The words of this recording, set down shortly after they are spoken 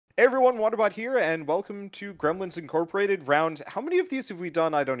Hey everyone, Wanderbot here, and welcome to Gremlins Incorporated round. How many of these have we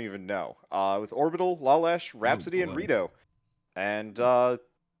done? I don't even know. With Orbital, Lalash, Rhapsody, and Rito. And,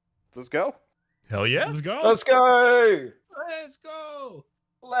 let's go. Hell yeah. Let's go. Let's go. Let's go.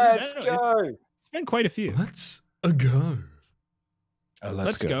 Let's go. It's been quite a few. Let's go.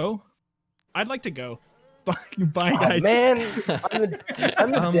 Let's go. I'd like to go. Bye, Oh, guys. man,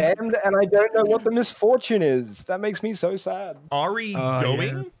 I'm the damned, and I don't know what the misfortune is. That makes me so sad. Are we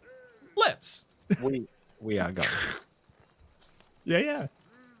going? Yeah. Let's. We are going. Yeah.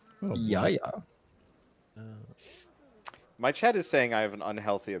 Oh, Yeah. My chat is saying I have an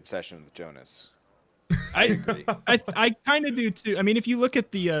unhealthy obsession with Jonas. I kind of do too. I mean, if you look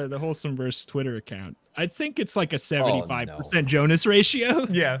at the Wholesomeverse Twitter account, I think it's like a 75% Jonas ratio.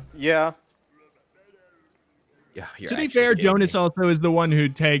 Yeah. Yeah. Yeah. To be fair, Jonas also is the one who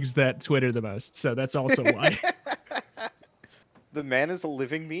tags that Twitter the most, so that's also why. The man is a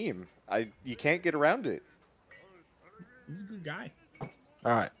living meme. You can't get around it. He's a good guy. All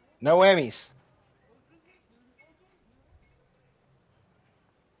right. No whammies.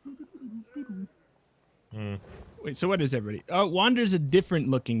 Wait, so what is everybody? Oh, Wander's a different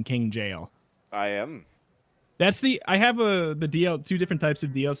looking King Jail. I am. That's I have two different types of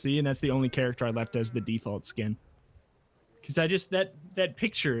DLC, and that's the only character I left as the default skin. Because I just that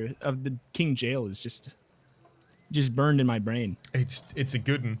picture of the King Jail is just burned in my brain. It's a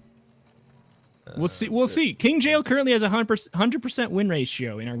good one. We'll see. King Jail currently has a 100% win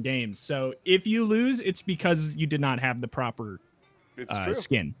ratio in our games. So if you lose, it's because you did not have the proper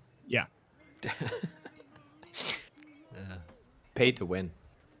skin. Yeah. Pay to win.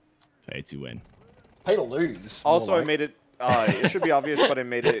 Pay to win. Pay to lose. Also, I made it. It should be obvious, but I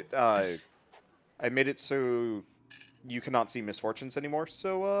made it. I made it so you cannot see misfortunes anymore.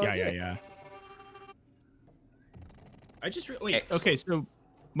 So Yeah. I just wait. Okay, so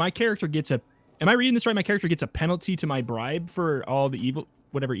my character gets a. Am I reading this right? My character gets a penalty to my bribe for all the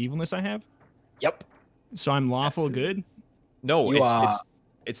whatever evilness I have. Yep. So I'm lawful good. No,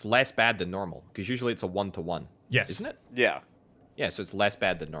 it's less bad than normal because usually it's a 1-to-1. Yes. Isn't it? Yeah. Yeah, so it's less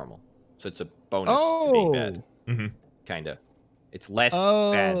bad than normal. So it's a bonus to being bad. Mm-hmm. Kinda. It's less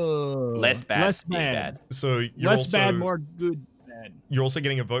bad. Less bad. Less being bad. So you're Less also, bad, more good. Bad. You're also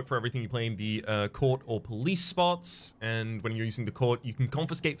getting a vote for everything you play in the court or police spots, and when you're using the court, you can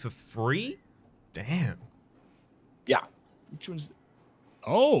confiscate for free. Damn. Yeah. Which one's?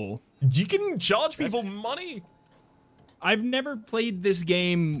 Oh. You can charge people money. I've never played this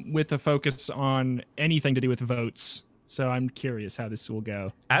game with a focus on anything to do with votes, so I'm curious how this will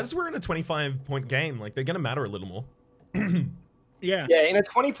go. As we're in a 25-point game, like they're gonna matter a little more. Yeah. Yeah, in a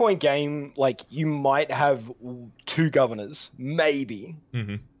 20-point game, like, you might have 2 governors, maybe,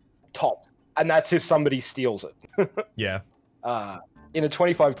 top. And that's if somebody steals it. Yeah. In a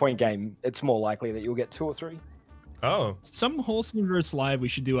 25-point game, it's more likely that you'll get 2 or 3. Oh. Some Wholesomeverse Live, we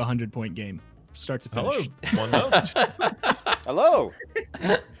should do a 100-point game. Start to finish. Hello. Hello.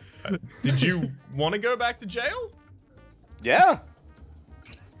 Did you want to go back to jail? Yeah.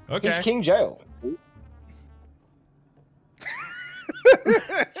 Okay. He's King Jail.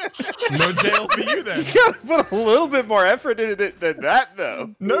 No jail for you then. You gotta put a little bit more effort into it than that,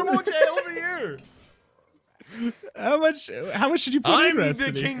 though. No more jail for you. How much did you put in, I'm the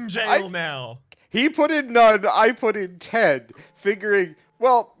Rhapsody? King Jail now. He put in none, I put in 10, figuring,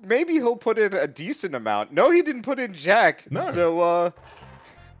 well, maybe he'll put in a decent amount. No, he didn't put in jack. No. So,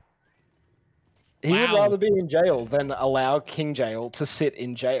 He would rather be in jail than allow King Jail to sit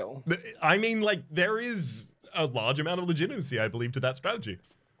in jail. I mean, like, there is a large amount of legitimacy, I believe, to that strategy.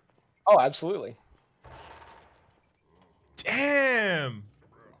 Oh, absolutely. Damn.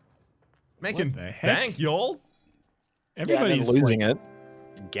 Making the heck? bank, y'all. Everybody's losing it.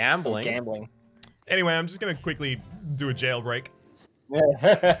 Gambling. Gambling. Anyway, I'm just going to quickly do a jailbreak.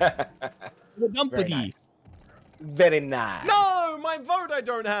 The dumpity. Very nice. Very nice. No, my vote I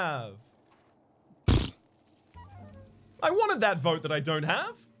don't have. I wanted that vote that I don't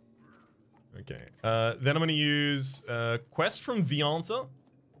have. Okay. Then I'm going to use Quest from Vianta.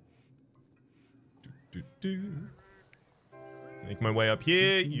 Make my way up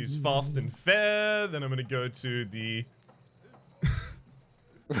here. Use Fast and Fair. Then I'm going to go to the...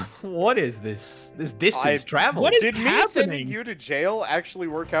 What is this? This distance travel? What is did me happening? sending you to jail actually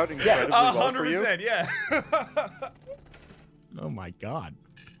work out incredibly well for you? 100%, yeah. Oh my god.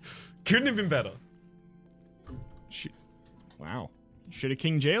 Couldn't have been better. Wow. Should have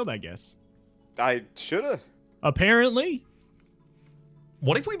King jailed, I guess. I shoulda. Apparently.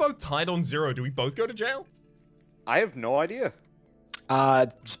 What if we both tied on 0? Do we both go to jail? I have no idea.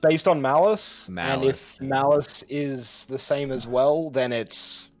 It's based on malice, and Malice. if malice is the same as well, then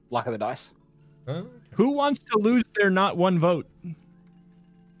it's Luck of the dice. Okay. Who wants to lose their not one vote?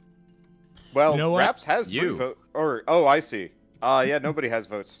 Well, You know what? Raps has 3 You. votes. Or, oh, I see. Yeah, nobody has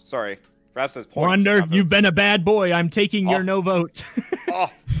votes. Sorry. Raps has points. Wonder, not you've votes. been a bad boy. I'm taking your Oh. no vote. Oh,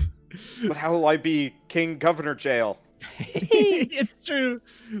 but how will I be King Governor Jail? It's true.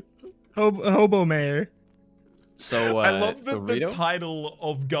 Hobo mayor. So I love that the Dorito? title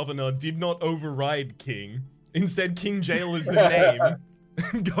of governor did not override king. Instead, King Jail is the name,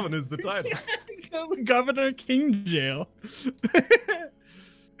 and governor's the title. Governor King Jail.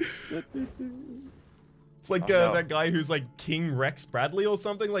 It's like Oh, no. that guy who's like King Rex Bradley or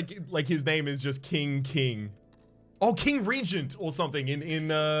something. Like his name is just King. Oh, King Regent or something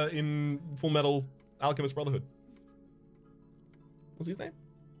in Full Metal Alchemist Brotherhood. What's his name?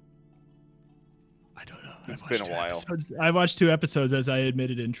 I don't know. It's I've been watched a two while. episodes. I watched 2 episodes, as I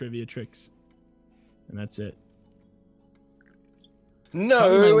admitted in Trivia Tricks, and that's it. Probably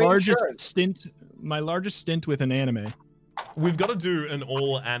No my largest insurance. stint. My largest stint with an anime. We've got to do an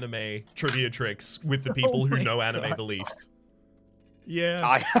all anime Trivia Tricks with the people who my know anime God. the least.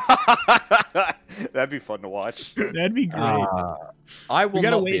 Yeah, That'd be fun to watch. that'd be great. I will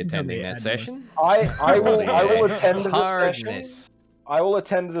gotta not wait be until attending the that ad session. I will Yeah. attend the session. Hardness. I will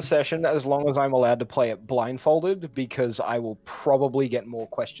attend the session as long as I'm allowed to play it blindfolded, because I will probably get more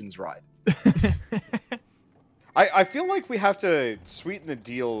questions right. I feel like we have to sweeten the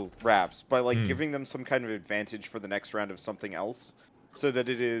deal, Raps, by like Hmm. giving them some kind of advantage for the next round of something else, so that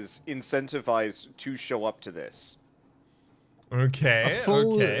it is incentivized to show up to this. Okay.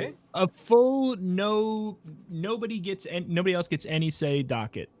 Okay. A full nobody else gets any say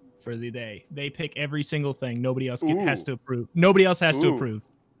docket for the day. They pick every single thing. Nobody else has Ooh. to approve. Nobody else has to Ooh. approve.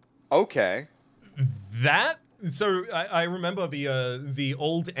 Okay. That so I remember the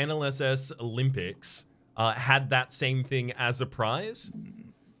old NLSS Olympics had that same thing as a prize.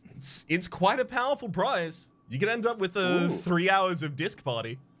 It's quite a powerful prize. You could end up with Ooh. 3 hours of disc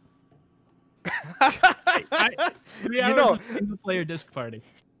party. 3 hours know- of single player disc party.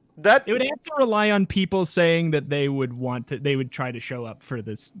 That It would have to rely on people saying that they would try to show up for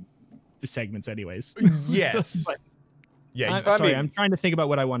the segments anyways. Yes. But- Yeah. I'm I sorry, mean- I'm trying to think about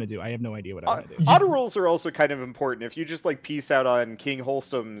what I want to do. I have no idea what I want to do. auto rolls are also kind of important. If you just like peace out on King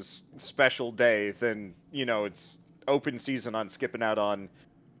Wholesome's special day, then you know it's open season on skipping out on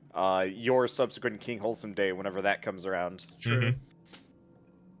your subsequent King Wholesome day whenever that comes around. Mhm.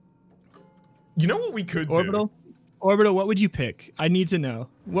 You know what we could do? Orbital, what would you pick? I need to know.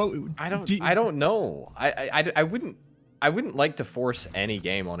 What I don't do- know. I wouldn't like to force any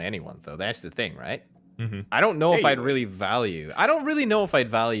game on anyone though. That's the thing, right? Mhm. I don't know Yeah, if you I'd would. really value. I don't really know if I'd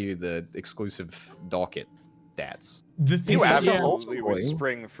value the exclusive docket stats. The thing You is- absolutely would Boy.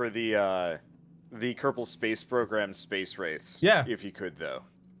 spring for the Kerbal Space Program space race. Yeah. If you could though.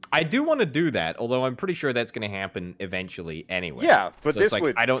 I do want to do that, although I'm pretty sure that's going to happen eventually anyway. Yeah, but So it's this like,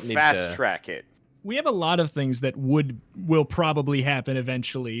 would I don't need fast to- track it. We have a lot of things that will probably happen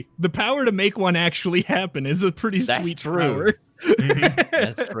eventually. The power to make one actually happen is a pretty That's sweet true. power. Mhm.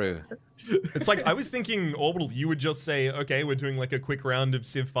 That's true. It's like I was thinking, Orbital, you would just say, okay, we're doing like a quick round of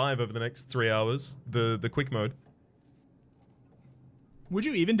Civ 5 over the next 3 hours, the quick mode. Would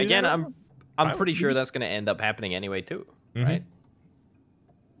you even do Again, that? I'm pretty sure just- that's going to end up happening anyway too, Mhm. right?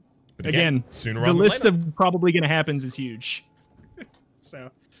 But Again, sooner the rather than list later. of probably going to happens is huge.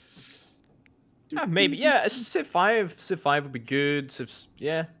 So Yeah, maybe. Yeah, Civ 5 would be good.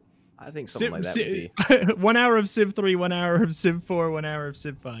 Yeah, I think something like that would be. 1 hour of Civ 3, 1 hour of Civ 4, 1 hour of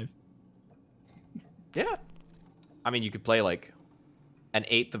Civ 5. Yeah. I mean, you could play like an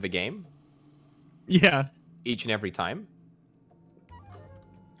eighth of a game Yeah. each and every time.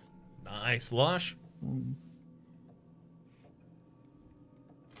 Nice, Lush.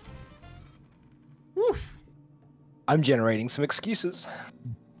 Whew. I'm generating some excuses.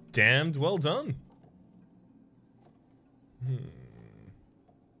 Damned well done.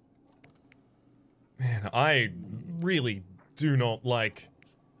 Man, I really do not like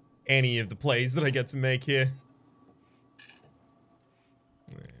any of the plays that I get to make here.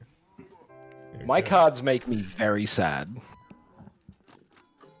 My Okay. cards make me very sad.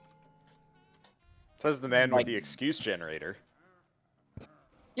 Says the man with Like- the excuse generator.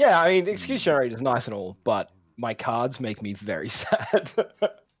 Yeah, I mean, the excuse generator is nice and all, but my cards make me very sad.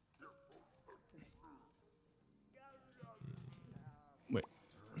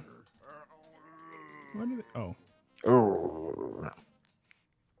 What did it- oh.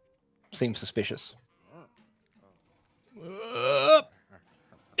 Seems suspicious.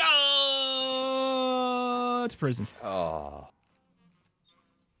 To prison. Oh.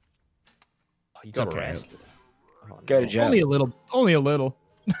 You got okay. arrested. Oh, Go to no. jail. Only a little. Only a little.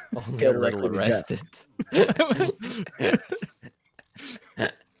 Get a little arrested.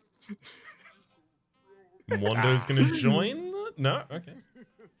 Wando's gonna join? No? Okay.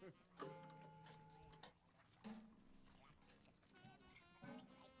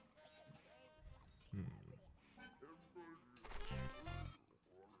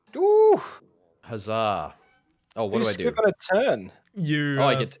 Ooh. Huzzah. Oh, what do I do? Skip on a turn. You. Oh,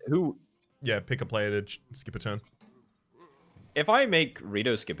 I get who? Yeah, pick a player to skip a turn. If I make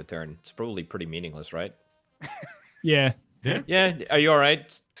Rito skip a turn, it's probably pretty meaningless, right? Yeah. Yeah. Yeah. Are you all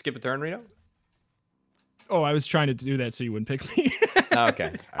right? Skip a turn, Rito? Oh, I was trying to do that so you wouldn't pick me. Oh,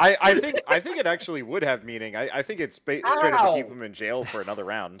 okay. I think it actually would have meaning. I think it's straight up to keep him in jail for another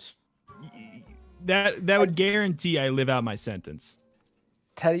round. that would guarantee I live out my sentence.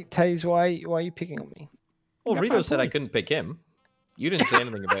 Teddy's, why are you picking on me? Well, got Rito 5 said I points. couldn't pick him. You didn't say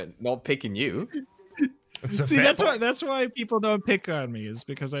anything about not picking you. See, that's why people don't pick on me, is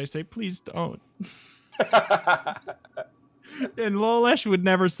because I say please don't. And Lolesh would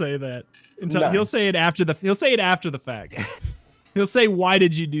never say that. Until No. he'll say it after the fact. He'll say, "Why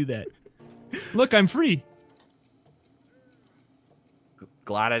did you do that?" Look, I'm free.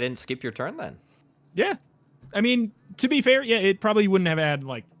 Glad I didn't skip your turn then. Yeah. I mean, to be fair, yeah, it probably wouldn't have had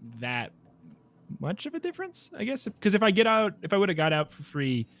like that much of a difference, I guess. Because if I would have got out for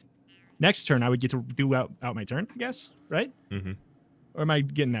free next turn, I would get to do out my turn, I guess, right? Mm-hmm. Or am I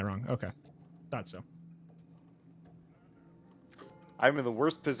getting that wrong? Okay. Thought so. I'm in the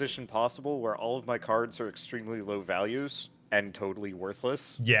worst position possible where all of my cards are extremely low values and totally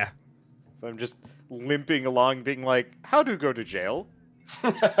worthless. Yeah. So I'm just limping along being like, how to go to jail?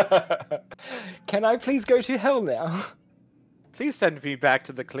 Can I please go to hell now? Please send me back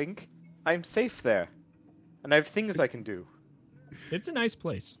to the clink. I'm safe there. And I have things I can do. It's a nice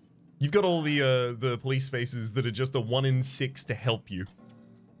place. You've got all the police spaces that are just a 1 in 6 to help you.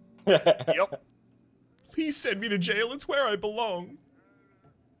 Yep. Please send me to jail. It's where I belong.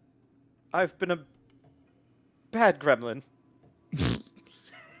 I've been a bad gremlin.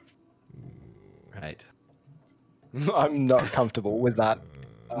 Right. I'm not comfortable with that.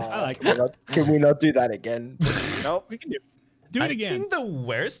 I like Can we not do that again? Nope. We can do it again. I'm the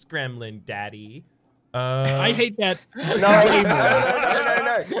worst gremlin, Daddy. I hate that. No.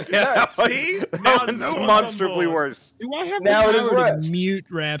 See? Now it's demonstrably worse. Do I have Now it the is power to worse. mute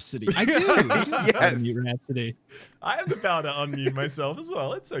Rhapsody? I do. Yes. Mute Rhapsody. I have the power to unmute myself as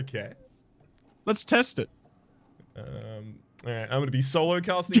well. It's okay. Let's test it. All right, I'm going to be solo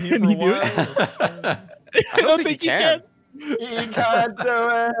casting here Can for a you do while. I don't think you you can. can. You can't do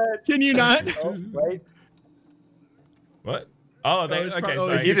it. Can you not? Oh, wait. What? Oh, it was okay. oh,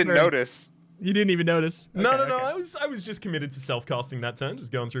 Sorry. He didn't notice. You didn't even notice. No. Okay. I was just committed to self-casting that turn,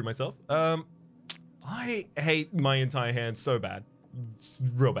 just going through myself. I hate my entire hand so bad. It's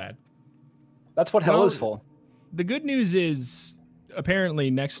real bad. That's what hell Well, is for. The good news is, apparently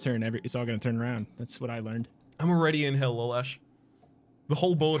next turn, it's all going to turn around. That's what I learned. I'm already in hell, Lolash. The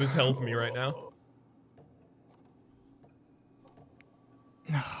whole board is hell for me right now.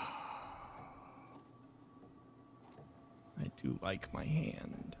 I do like my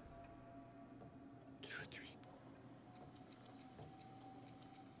hand. 2,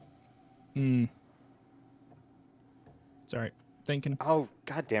 3. Sorry. Thinking. Oh,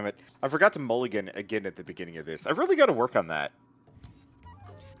 god damn it. I forgot to mulligan again at the beginning of this. I've really got to work on that.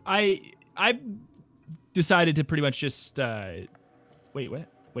 I decided to pretty much just wait, what?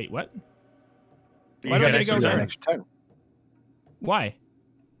 Wait, what? You Why do get I extra gotta go turn. there? Next turn. Why?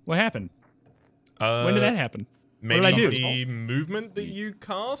 What happened? When did that happen? Maybe did I do? the movement that you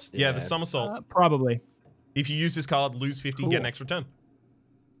cast? Yeah, the Yeah. somersault. Probably. If you use this card, lose 50, get an Cool. extra turn.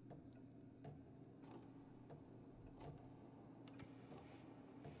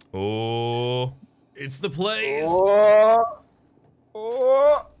 Oh, it's the plays. Oh.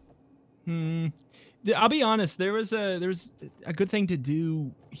 I'll be honest. There was a good thing to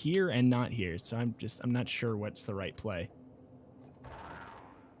do here and not here. So I'm not sure what's the right play.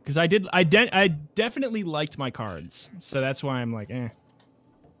 Because I definitely liked my cards, so that's why I'm like, eh.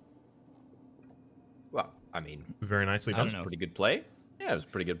 Well, I mean, Very nicely I done. don't know. pretty good play. Yeah, it was a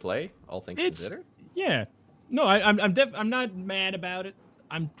pretty good play, all things It's considered. yeah. No, I'm not mad about it.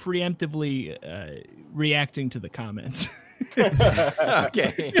 I'm preemptively reacting to the comments.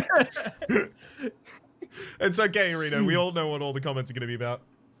 Okay. It's okay, Rito. We all know what all the comments are going to be about.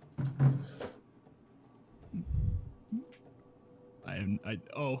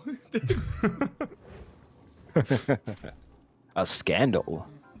 Oh. A scandal.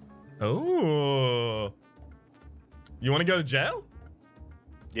 Oh. You want to go to jail?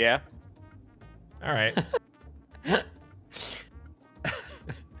 Yeah. All right.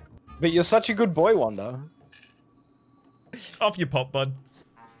 But you're such a good boy, Wonder. Off your pop, bud.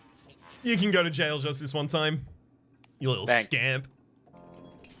 You can go to jail just this one time. You little scamp.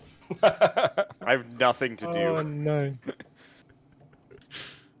 I have nothing to do. Oh, no.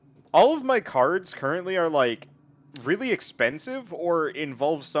 All of my cards currently are, like, really expensive or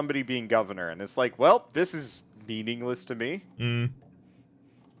involve somebody being governor. And it's like, well, this is meaningless to me.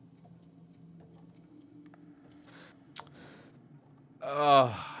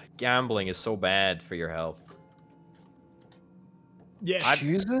 Gambling is so bad for your health. Yeah.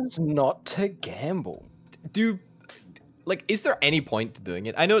 Chooses not to gamble. Is there any point to doing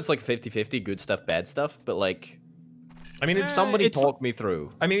it? I know it's like 50-50, good stuff, bad stuff, but like... I mean, somebody talk me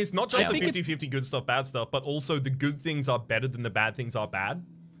through. I mean, it's not just I the think 50-50 good stuff, bad stuff, but also the good things are better than the bad things are bad.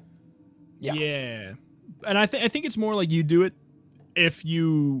 Yeah. And I think it's more like you do it if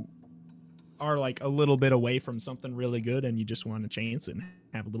you are like a little bit away from something really good and you just want to chance and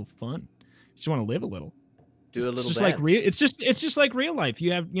have a little fun. You just want to live a little. Do a little just dance. like it's just like real life.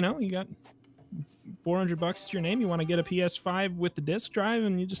 You have, you got $400 to your name. You want to get a PS5 with the disc drive,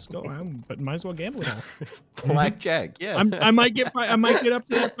 and you just go, but might as well gamble it all. Blackjack, yeah. I might get up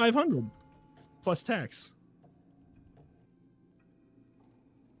to 500 plus tax.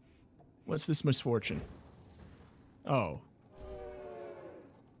 What's this misfortune? Oh.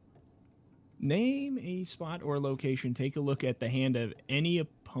 Name a spot or location. Take a look at the hand of any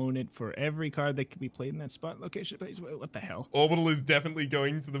opponent for every card that could be played in that spot, location. What the hell? Orbital is definitely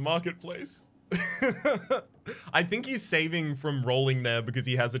going to the marketplace. I think he's saving from rolling there because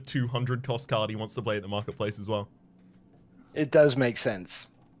he has a 200 cost card he wants to play at the marketplace as well. It does make sense.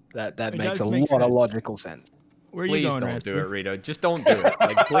 That makes a lot of logical sense. Where are Please you going, don't Rhapsody? do it, Rito. Just don't do it.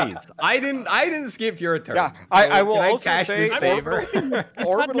 Like, please. I didn't skip your turn. Yeah, I will can also cash say this favor.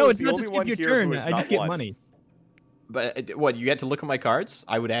 Orbital is it's the not only just one your here turn. who has I not just get won. money. But what, you get to look at my cards?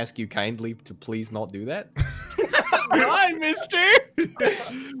 I would ask you kindly to please not do that. Why, mister?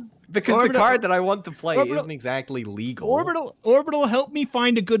 Because the card that I want to play isn't exactly legal. Orbital, help me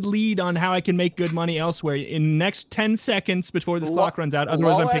find a good lead on how I can make good money elsewhere in the next 10 seconds before this clock runs out.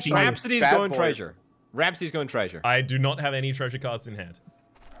 Otherwise, I'm picking Rhapsody's Bad going boy. treasure. Rhapsody's going treasure. I do not have any treasure cards in hand.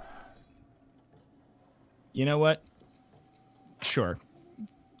 You know what? Sure.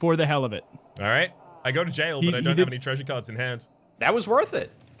 For the hell of it. All right. I go to jail, but I don't have any treasure cards in hand. That was worth it.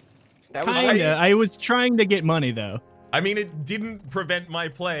 That was Kinda. I was trying to get money, though. I mean, it didn't prevent my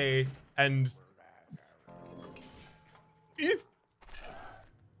play, and...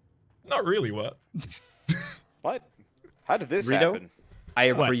 Not really, what? What? How did this Rito? happen? I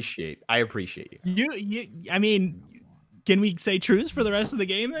appreciate you. I mean, can we say truce for the rest of the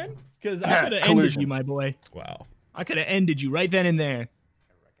game then? Because I could have ended you, my boy. Wow. I could have ended you right then and there.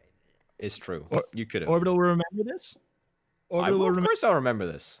 It's true. You could have. Orbital will remember this? Of course I'll remember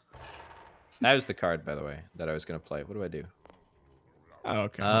this. That was the card, by the way, that I was going to play. What do I do? Oh,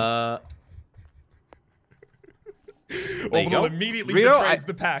 okay. Orbital immediately Rito, betrays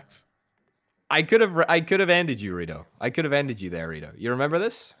the pact. I could have ended you, Rito. I could have ended you there, Rito. You remember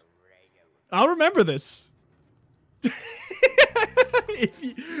this? I'll remember this.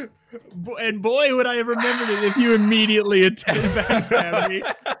 And boy, would I have remembered it if you immediately attacked back at me.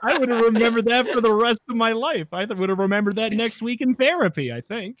 I would have remembered that for the rest of my life. I would have remembered that next week in therapy, I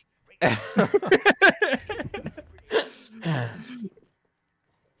think.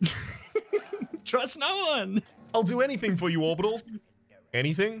 Trust no one. I'll do anything for you, Orbital.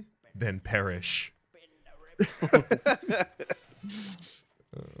 Anything? Then perish.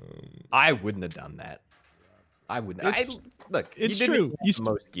 I wouldn't have done that. I wouldn't. Look, it's you true. You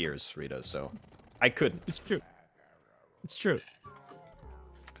most gears, Rito, so I couldn't. It's true. It's true.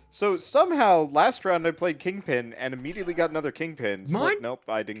 So somehow last round I played Kingpin and immediately got another Kingpin. So like, nope,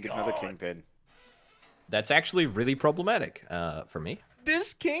 I didn't get another Kingpin. That's actually really problematic for me.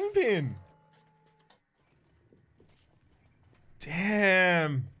 This Kingpin.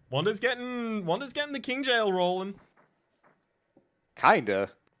 Damn. Wanda's getting the King Jail rolling. Kinda.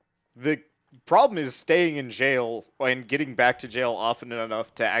 The problem is staying in jail and getting back to jail often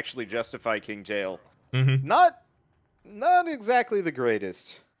enough to actually justify King Jail. Mm-hmm. Not exactly the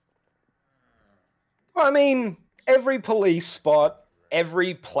greatest. I mean, every police spot,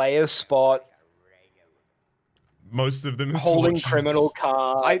 every player spot, most of them is holding fortunes. criminal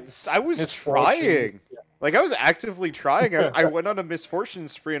cards. I was It's trying. fortune. Like, I was actively trying. I went on a misfortune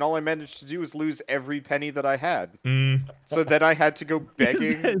spree, and all I managed to do was lose every penny that I had. So then I had to go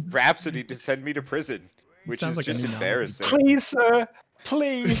begging Rhapsody to send me to prison, which is like just a embarrassing. Please, sir,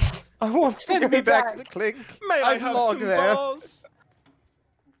 please. I want to Send me back to the clink. May I have belong some there. bars?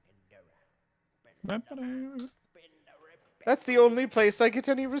 That's the only place I get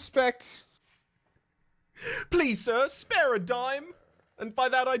any respect. Please, sir, spare a dime. And by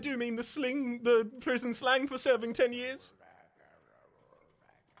that I do mean the prison slang for serving 10 years.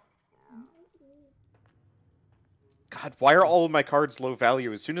 God, why are all of my cards low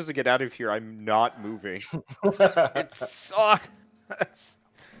value? As soon as I get out of here, I'm not moving. It sucks.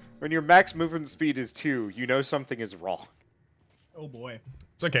 When your max movement speed is 2, you know something is wrong. Oh boy.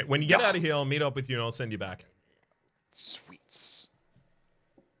 It's okay. When you get out of here, I'll meet up with you and I'll send you back. Sweets.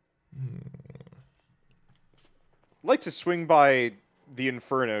 I'd like to swing by the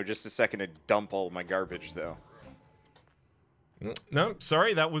Inferno just a second to dump all my garbage, though. No,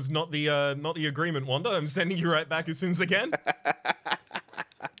 sorry, that was not the agreement, Wanda. I'm sending you right back as soon as I can.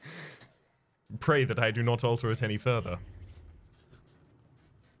 Pray that I do not alter it any further.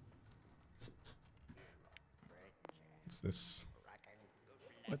 What's this?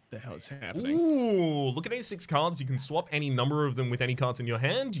 What the hell is happening? Ooh, look at A6 cards. You can swap any number of them with any cards in your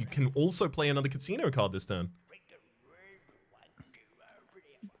hand. You can also play another casino card this turn.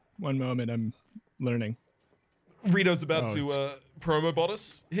 One moment, I'm learning. Rito's about to promo bot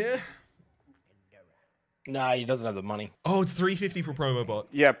us here. Nah, he doesn't have the money. Oh, it's $350 for promo bot.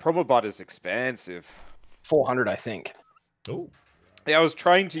 Yeah, Promobot is expensive. 400, I think. Oh. Yeah, I was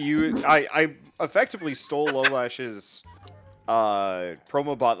trying to use... I effectively stole Lolash's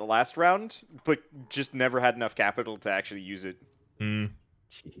Promobot the last round, but just never had enough capital to actually use it.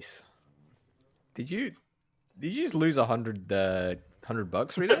 Jeez. Did you just lose $100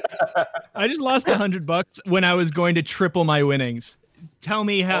 Rita? I just lost $100 when I was going to triple my winnings. Tell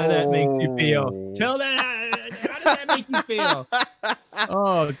me how that makes you feel. Tell that how does that make you feel?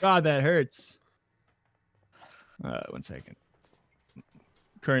 Oh God, that hurts. 1 second.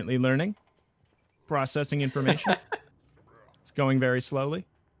 Currently learning, processing information. It's going very slowly.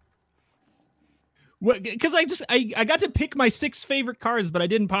 Because I got to pick my 6 favorite cards, but I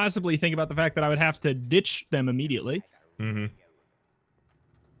didn't possibly think about the fact that I would have to ditch them immediately. Mm-hmm.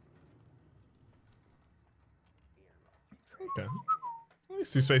 Okay.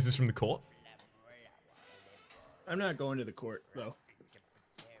 These 2 spaces from the court. I'm not going to the court, though.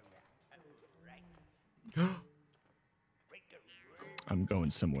 I'm going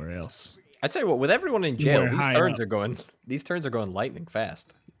somewhere else. I'd say, with everyone in jail, these turns are going lightning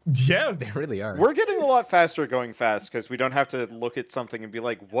fast. Yeah, They really are. We're getting a lot faster going fast, because we don't have to look at something and be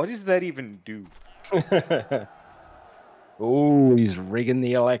like, what does that even do? Ooh, he's rigging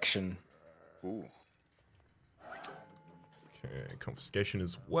the election. Ooh. Okay, confiscation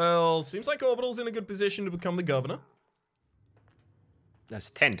as well. Seems like Orbital's in a good position to become the governor. That's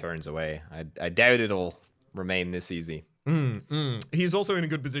 10 turns away. I doubt it'll remain this easy. He's also in a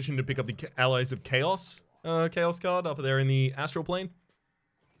good position to pick up the Allies of Chaos Chaos card up there in the astral plane.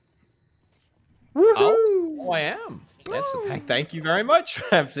 Oh, I am. Thank you very much,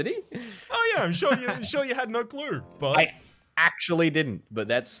 Rhapsody. Oh yeah, I'm sure you had no clue, but I actually didn't. But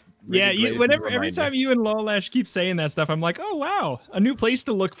that's really every time you and Lolash keep saying that stuff, I'm like, oh wow, a new place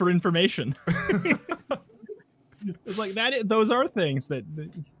to look for information. It's like that. Those are things that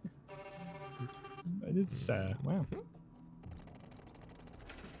it's wow.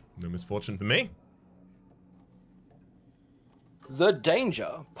 No misfortune for me. The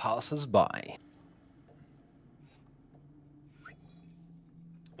danger passes by.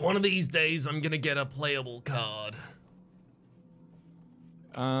 One of these days, I'm gonna get a playable card.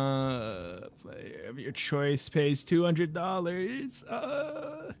 Player of your choice pays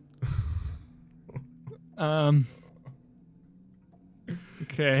 $200.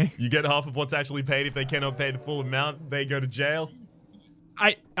 Okay. You get half of what's actually paid. If they cannot pay the full amount, they go to jail.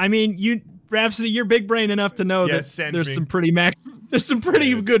 I mean, Rhapsody, you're big brain enough to know that there's some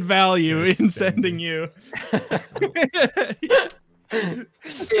pretty good value in sending you.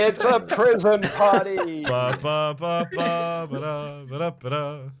 It's a prison party. Ba, ba, ba, ba, ba, da, ba, da, ba,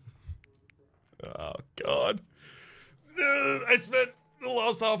 da. Oh God! I spent the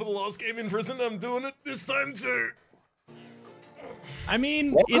last half of the last game in prison. I'm doing it this time too. I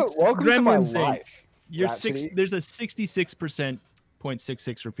mean, welcome to my Gremlins. life, There's a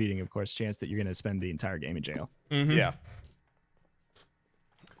 66.66 repeating, of course, chance that you're going to spend the entire game in jail. Mm-hmm. Yeah.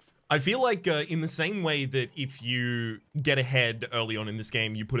 I feel like in the same way that if you get ahead early on in this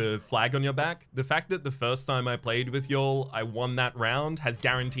game, you put a flag on your back, the fact that the first time I played with y'all, I won that round has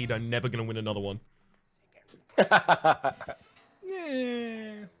guaranteed I'm never going to win another one.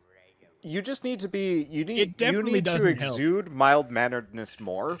 Yeah. You just need to be. You need to doesn't exude mild-manneredness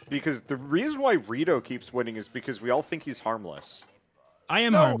more, because the reason why Rito keeps winning is because we all think he's harmless. I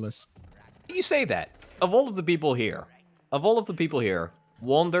am harmless. You say that. Of all of the people here,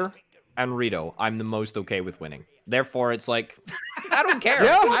 Wander and Rito, I'm the most okay with winning. Therefore, it's like, I don't care.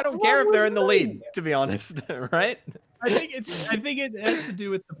 Yeah. I don't care if they're in the lead, to be honest, right? I think it has to do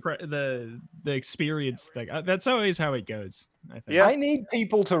with the experience thing. That's always how it goes. I think. Yeah. I need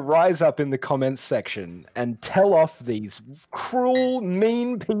people to rise up in the comments section and tell off these cruel,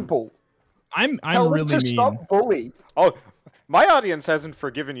 mean people. I'm Tell them really to mean. stop bully. Oh, my audience hasn't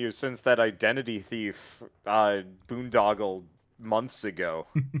forgiven you since that identity thief boondoggle months ago.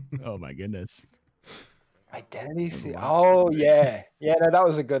 Oh my goodness. Identity thief. Oh yeah, yeah. No, that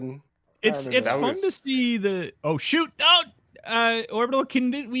was a good one. It's remember that. fun to see the. Oh shoot! No, Orbital.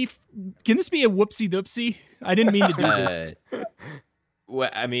 Can this be a whoopsie doopsie? I didn't mean to do this. Well,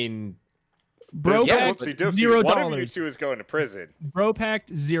 I mean, Bro Yeah, pact whoopsie doopsie. $0. One of you two is going to prison. Bro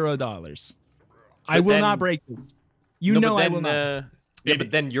pact $0. I will then- not break this. You no, know but then, I will not. yeah, but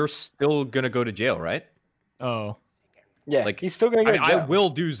then you're still gonna go to jail, right? Oh. Yeah, Like, he's still gonna I go mean, to jail. I will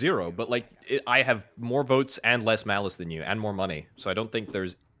do 0, but like, I have more votes and less malice than you, and more money, so I don't think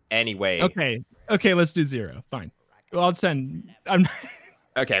there's any way. Okay, let's do 0. Fine. Well, I'll send.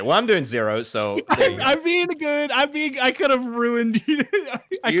 Okay, well, I'm doing 0, so there you go. I'm being good. I could have ruined you.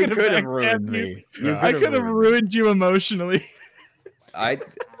 You could could have ruined me. You I could have ruined you emotionally. I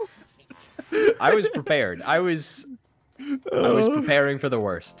was prepared. I was preparing for the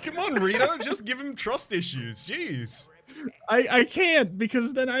worst. Come on, Rito, just give him trust issues. Jeez. I can't,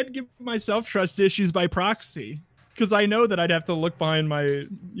 because then I'd give myself trust issues by proxy. Because I know that I'd have to look behind my, look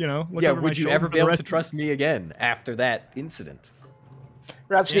Yeah, over my would you shoulder ever for be the able rest to of- trust me again after that incident?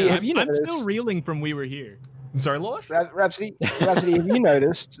 Rhapsody, Yeah, have you I'm noticed? still reeling from we were here. Sorry, Losh? Rhapsody, have you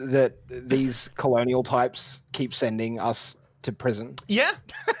noticed that these colonial types keep sending us to prison? Yeah.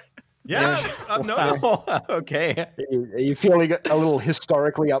 Yeah, I've noticed. Okay. Are you feeling a little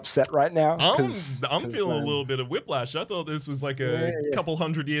historically upset right now? I'm feeling a little bit of whiplash. I thought this was like a couple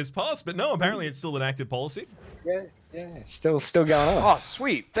hundred years past, but no, apparently it's still an active policy. Yeah, still going on. Oh,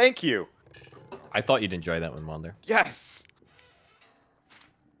 sweet. Thank you. I thought you'd enjoy that one, Wander. Yes.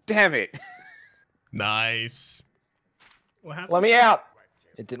 Damn it. Nice. What happened? Let me out.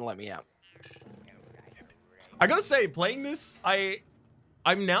 It didn't let me out. I gotta say, playing this,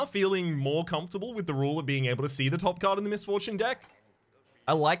 I'm now feeling more comfortable with the rule of being able to see the top card in the Misfortune deck.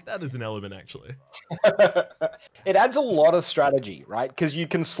 I like that as an element, actually. It adds a lot of strategy, right? Because you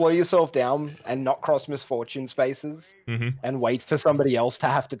can slow yourself down and not cross misfortune spaces and wait for somebody else to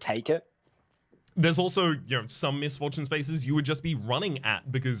have to take it. There's also, some Misfortune spaces you would just be running at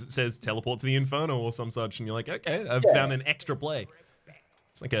because it says teleport to the Inferno or some such, and you're like, okay, I've found an extra play.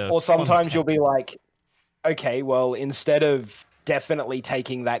 It's like a Or fun sometimes you'll tech. be like, okay, well, instead of definitely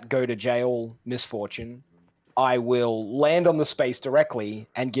taking that go to jail misfortune, I will land on the space directly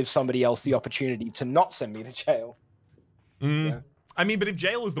and give somebody else the opportunity to not send me to jail. Yeah. I mean, but if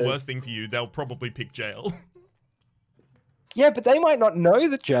jail is the worst thing for you, they'll probably pick jail. Yeah, but they might not know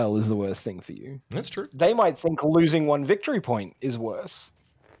that jail is the worst thing for you. That's true. They might think losing 1 victory point is worse.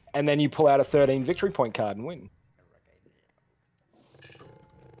 And then you pull out a 13 victory point card and win.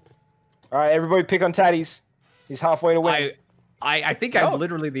 All right, everybody pick on Taddy's. He's halfway to win. I think I'm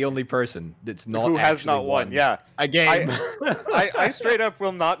literally the only person that's not Who has actually not won? Yeah. a game. I straight up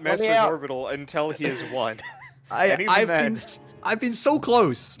will not mess me with out. Orbital until he has won. And even then- I've been so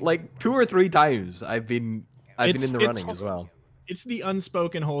close, like 2 or 3 times. I've been in the It's- running as well. It's the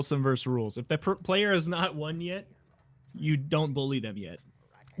unspoken Wholesomeverse rules. If the player has not won yet, you don't bully them yet.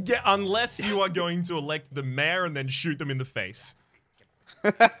 Yeah, unless you are going to elect the mayor and then shoot them in the face.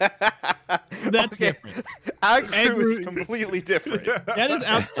 That's different. Aggro is completely different. That is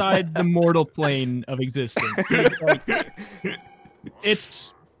outside the mortal plane of existence.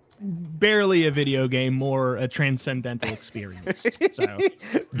 It's barely a video game, more a transcendental experience. So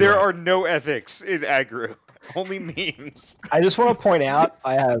There are no ethics in aggro. Only memes. I just want to point out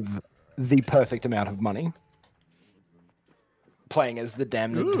I have the perfect amount of money. Playing as the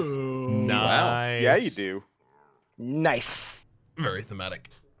damned. ooh. Nice. Yeah, you do. Nice. Very thematic.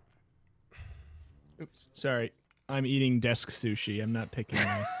 Oops, sorry. I'm eating desk sushi. I'm not picking.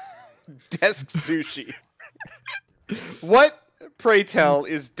 Desk sushi. What, pray tell,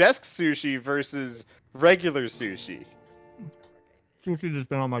 is desk sushi versus regular sushi? Sushi has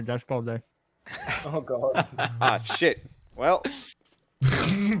been on my desk all day. Oh god. Ah, shit. Well,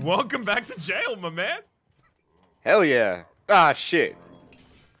 Welcome back to jail, my man. hell yeah. Ah, shit.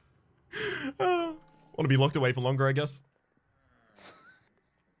 Want to be locked away for longer, I guess.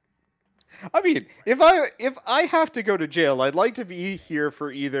 I mean, if I have to go to jail, I'd like to be here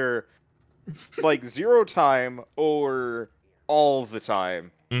for either like 0 time or all the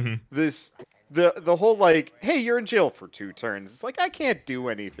time. Mm-hmm. This the whole like, hey, you're in jail for 2 turns. It's like I can't do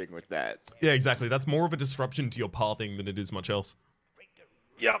anything with that. Yeah, exactly. That's more of a disruption to your pathing than it is much else.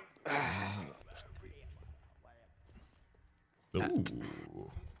 Yep. Ooh.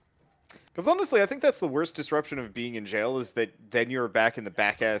 Because honestly, I think that's the worst disruption of being in jail is that then you're back in the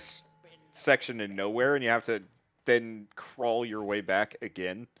back-ass section in nowhere and you have to then crawl your way back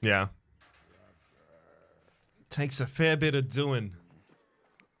again. Yeah. Takes a fair bit of doing.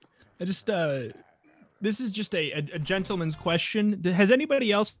 I just, this is just a gentleman's question. Has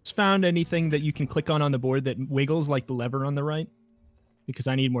anybody else found anything that you can click on the board that wiggles like the lever on the right? Because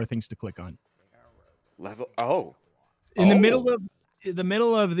I need more things to click on. Level. Oh. In the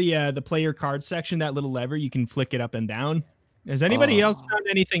middle of the player card section, that little lever, you can flick it up and down. Has anybody else found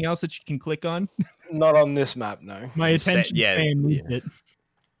anything else that you can click on? Not on this map, no. My attention span needs it.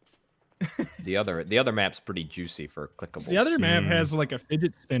 The other map's pretty juicy for clickables. The other map has like a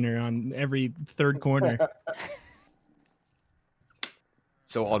fidget spinner on every third corner.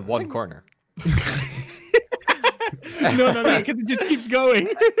 So on one corner. No, because it just keeps going.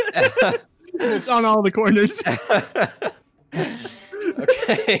 It's on all the corners.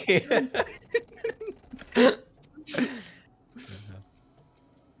 Okay.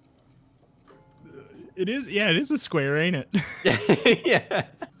 It is a square, ain't it? Yeah.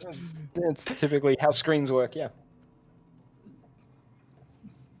 That's typically how screens work, yeah.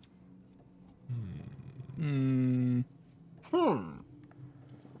 Hmm.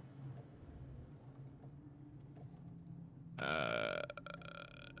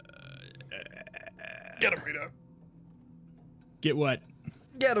 Get him, Rita. Get what?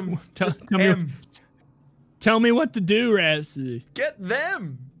 Get him. Tell me what to do, Rhapsody. Get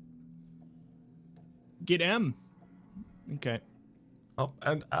them. Get M. Okay. Up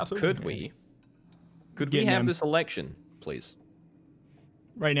and out of Could we Get have M. this election, please?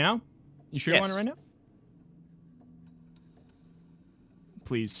 Right now? You sure you want it Yes. right now?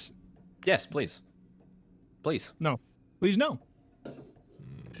 Please. Yes, please. Please. No. Please, no.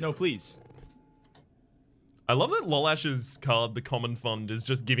 No, please. I love that Lolash's card, the Common Fund, is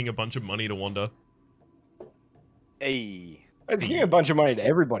just giving a bunch of money to Wanda. Hey. I'm giving a bunch of money to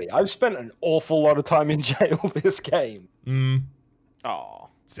everybody. I've spent an awful lot of time in jail this game. Aw.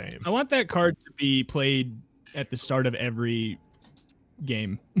 Same. I want that card to be played at the start of every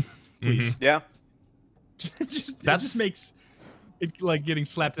game. Please. Yeah. It just makes it like getting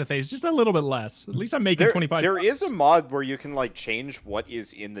slapped in the face just a little bit less. At least I'm making 25. There is a mod where you can like change what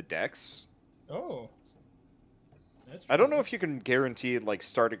is in the decks. Oh. I don't know if you can guarantee like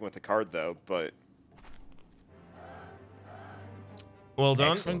starting with a card though, but Well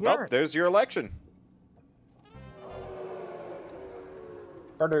done. Excellent. oh, there's your election.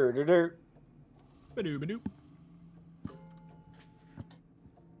 Ba-doo-ba-doo.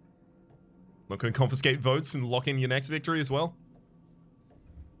 Not going to confiscate votes and lock in your next victory as well?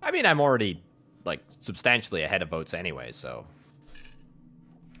 I mean, I'm already like substantially ahead of votes anyway, so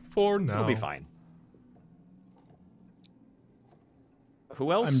For now. it'll be fine.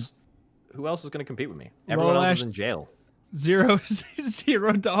 Who else? Who else is going to compete with me? Everyone else is in jail.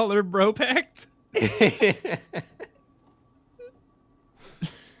 $0 bro pact.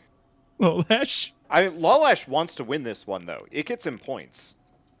 Lolash. Lolash wants to win this one though. It gets him points.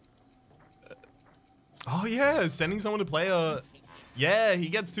 Oh yeah, sending someone to play a... Yeah, he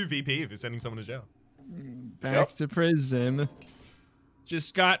gets 2 VP if he's sending someone to jail. Back to prison.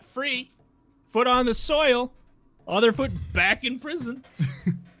 Just got free. Foot on the soil. Other foot back in prison.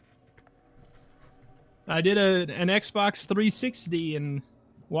 I did an Xbox 360 and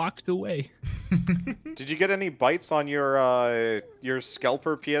walked away. Did you get any bites on your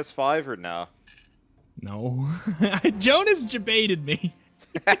scalper PS5 or no? No. Jonas debated me.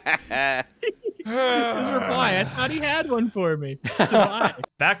 His reply, I thought he had one for me.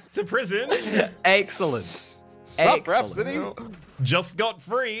 Back to prison. Excellent. Sup, Rhapsody? Just got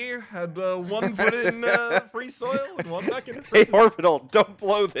free. Had 1 foot in free soil and 1 back in Hey, prison. Orbital, don't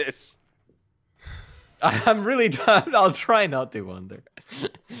blow this. I'm really done. I'll try not to wonder.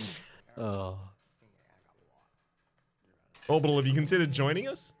 Oh. Orbital, have you considered joining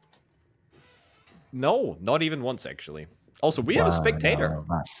us? No, not even once actually. Also, we have a spectator.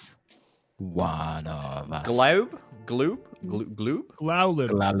 One of us. Gloob?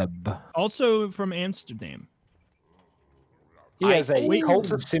 Laulib. Also from Amsterdam. He has a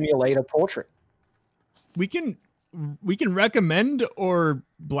Culture Simulator portrait. We can recommend or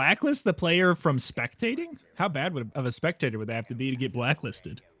blacklist the player from spectating? How bad of a spectator would they have to be to get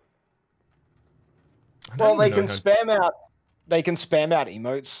blacklisted? Well, they can spam out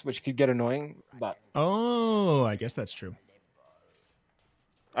emotes, which could get annoying, but Oh, I guess that's true.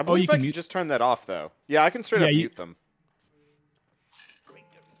 I believe you I can can mute. just turn that off, though. Yeah, I can straight Yeah, up you- mute them.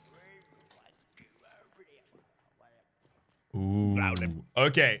 Ooh.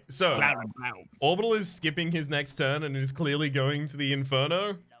 Okay, so Orbital is skipping his next turn and is clearly going to the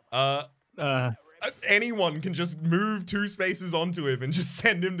Inferno. Anyone can just move 2 spaces onto him and just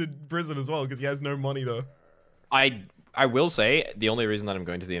send him to prison as well, because he has no money though. I will say the only reason that I'm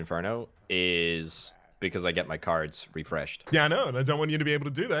going to the Inferno is because I get my cards refreshed. Yeah, I know, and I don't want you to be able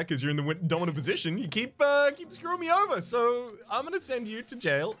to do that because you're in the dominant position. You keep screwing me over, so I'm gonna send you to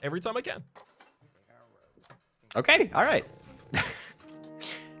jail every time I can. Okay, all right.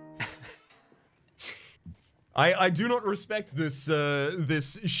 I do not respect this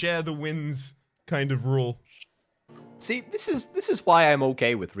this share the wins kind of rule. See, this is why I'm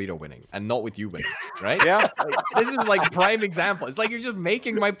okay with Rito winning and not with you winning, right? Yeah. Like, this is like prime example. It's like you're just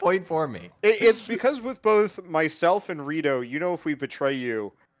making my point for me. It's because with both myself and Rito, you know, if we betray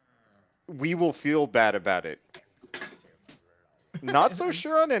you, we will feel bad about it. Not so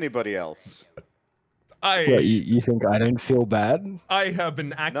sure on anybody else. What, you think I don't feel bad? I have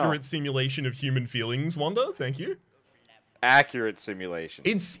an accurate simulation of human feelings, Wanda. Thank you. Accurate simulation.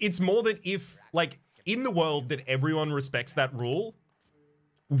 It's more that if, like, in the world that everyone respects that rule,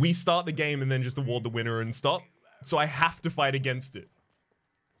 we start the game and then just award the winner and stop. So I have to fight against it.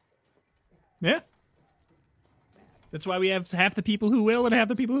 Yeah. That's why we have half the people who will and half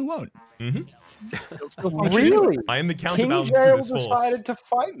the people who won't. Mm-hmm. Really? I am the King counterbalance to Jail this force. decided to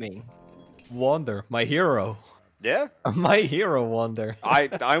fight me. Wander, my hero. Yeah. My hero, Wander.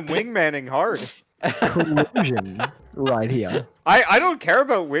 I'm wingmanning hard. Collusion right here. I don't care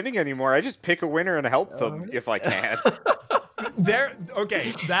about winning anymore. I just pick a winner and help them if I can.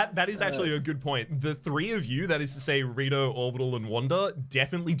 Okay, that is actually a good point. The 3 of you, that is to say Rito, Orbital, and Wanda,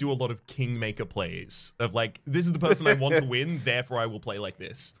 definitely do a lot of kingmaker plays. Of like, this is the person I want to win, therefore I will play like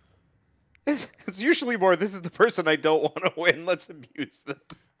this. It's usually more, this is the person I don't want to win, let's abuse them.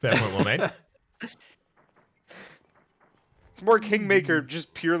 Fair point, well made. It's more kingmaker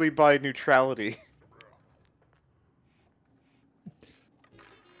just purely by neutrality.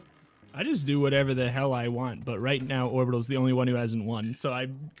 I just do whatever the hell I want, but right now Orbital's the only one who hasn't won. So I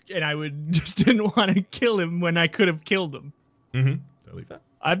didn't want to kill him when I could have killed him. Mm-hmm. Totally fair.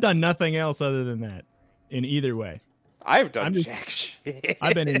 I've done nothing else other than that in either way. I've done jack shit.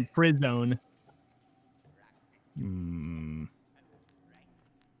 I've been in prison.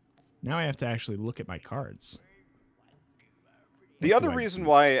 Now I have to actually look at my cards. The other reason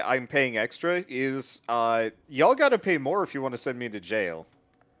why I'm paying extra is y'all gotta pay more if you want to send me to jail.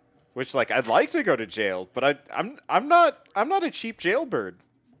 Which, like, I'd like to go to jail, but I'm not a cheap jailbird.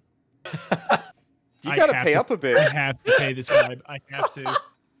 You gotta pay up a bit. I have to pay this bribe. I have to.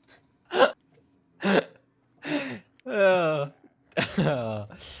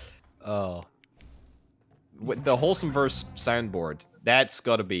 With the Wholesomeverse soundboard, that's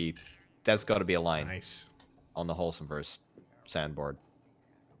gotta be a line. Nice. On the Wholesomeverse soundboard.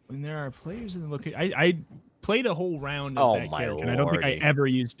 When there are players in the location, I played a whole round as Oh that my character, and I don't think I lordy. ever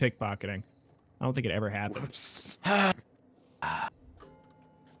used pickpocketing. I don't think it ever happened.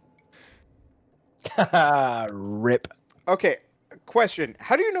 Rip. Okay, question.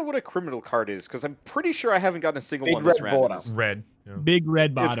 How do you know what a criminal card is? Because I'm pretty sure I haven't gotten a single Big one this red round. border. Red. Yeah. Big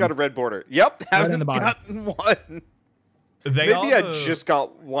red bottom. It's got a red border. Yep, Right on haven't the bottom. gotten one. They Maybe are I the, just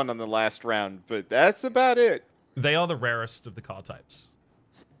got one on the last round, but that's about it. They are the rarest of the card types.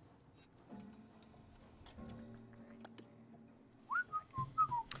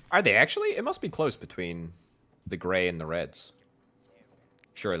 Are they actually? It must be close between the gray and the reds.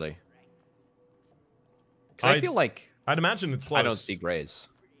 Surely. 'Cause I feel like I'd imagine it's close. I don't see grays.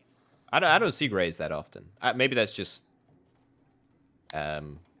 I don't see grays that often. Maybe that's just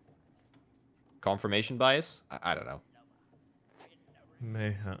confirmation bias. I don't know.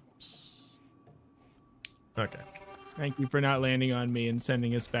 Mayhaps. Okay. Thank you for not landing on me and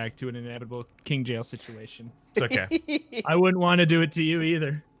sending us back to an inevitable king jail situation. It's okay. I wouldn't want to do it to you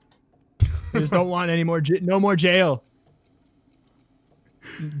either. I just don't want any more. No more jail.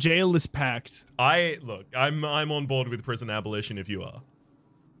 Jail is packed. Look. I'm on board with prison abolition if you are.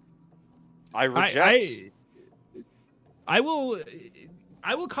 I reject. I will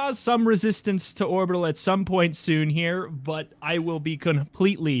cause some resistance to Orbital at some point soon here, but I will be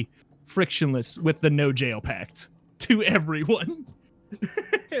completely frictionless with the no jail pact to everyone.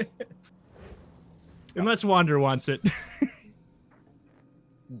 Unless Wander wants it.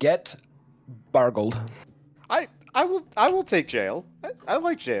 Get bargled. I will take jail. I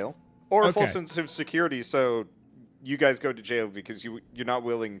like jail. Or a full Okay. sense of security, so you guys go to jail because you're not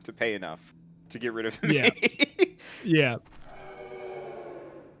willing to pay enough to get rid of me. Yeah. Yeah.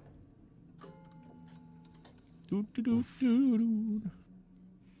 Oh,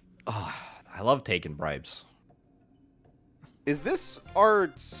 I love taking bribes. Is this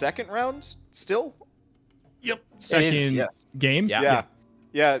our second round still? Yep. Second yes. game. Yeah.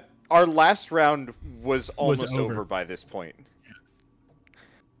 Yeah. Our last round was almost over. over by this point.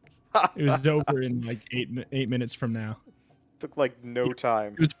 It was over in like 8 minutes from now. Took like no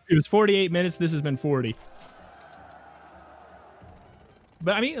time. It was 48 minutes. This has been 40.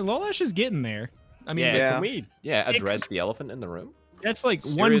 But I mean, Lolash is getting there. I mean, Yeah, can we address the elephant in the room? that's like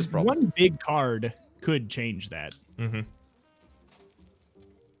Serious problem. one big card could change that. Mm-hmm.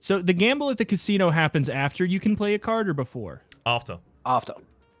 So the gamble at the casino happens after you can play a card or before? After. After.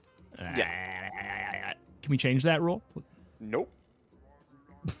 Can we change that rule? Nope.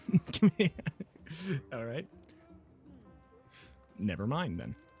 All right. Never mind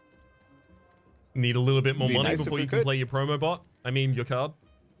then. Need a little bit more Be money nice if before we you can could. play your promo bot? I mean, your card?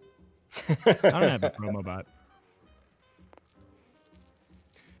 I don't have a promo bot.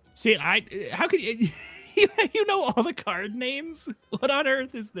 See, how could you you know all the card names? What on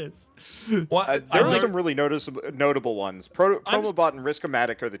earth is this? What? There are some really notable ones. Promobot and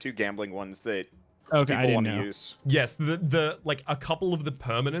Risk-O-Matic are the two gambling ones that Okay, I people didn't want to know. use. Yes, the like a couple of the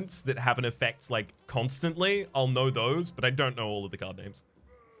permanents that have an effect like constantly, I'll know those, but I don't know all of the card names.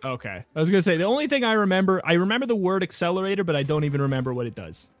 Okay. I was gonna say the only thing I remember the word accelerator, but I don't even remember what it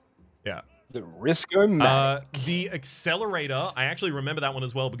does. Yeah. The Risk-O-Matic. The accelerator, I actually remember that one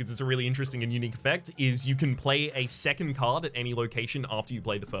as well because it's a really interesting and unique effect, is you can play a second card at any location after you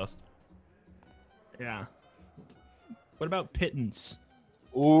play the first. Yeah. What about pittance?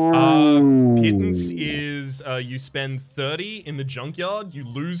 Pittance is you spend 30 in the junkyard, you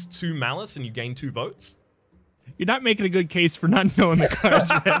lose 2 malice, and you gain 2 votes. You're not making a good case for not knowing the cards,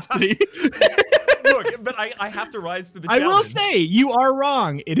 Rhapsody. Look, but I have to rise to the I challenge. will say you are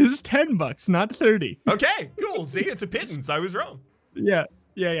wrong. It is $10, not 30. Okay, cool. See, it's a pittance. I was wrong. Yeah.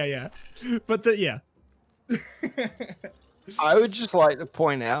 But yeah. I would just like to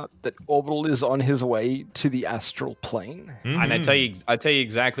point out that Orbital is on his way to the astral plane. And I tell you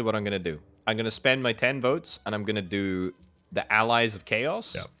exactly what I'm gonna do. I'm gonna spend my 10 votes, and I'm gonna do the Allies of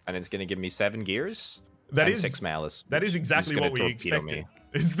Chaos, and it's gonna give me 7 gears. That and is 6 malice. That is which exactly gonna what we torpedo expected. me.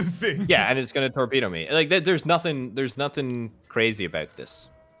 Is the thing. Yeah, and it's gonna torpedo me. Like there's nothing crazy about this.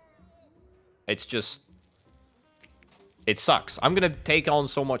 It's just it sucks. I'm gonna take on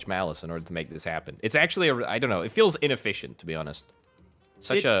so much malice in order to make this happen. It's actually I don't know. It feels inefficient, to be honest.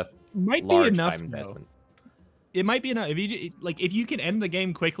 Such a Might be large enough. time Though. investment. It might be enough. If you can end the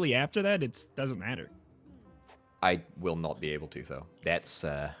game quickly after that, it doesn't matter. I will not be able to though. That's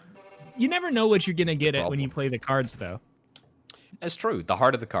You never know what you're gonna get at when problem. you play the cards, though. that's true. The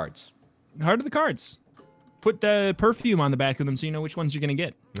heart of the cards. Heart of the cards. Put the perfume on the back of them so you know which ones you're gonna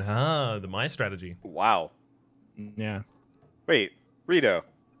get. Ah, my strategy. Wow. Yeah. Wait, Rito.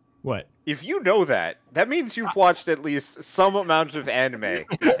 What? If you know that, that means you've watched at least some amount of anime.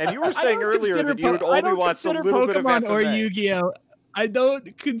 And you were saying earlier that you would only watch a little bit of Pokemon FMA. or Yu-Gi-Oh. I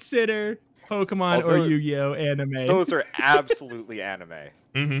don't consider Pokemon or Yu-Gi-Oh anime. Those are absolutely anime.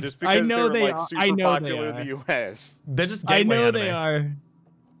 Mm-hmm. Just because know they're they like are. super I know they popular in are. the US. They're just I gateway know anime. they are.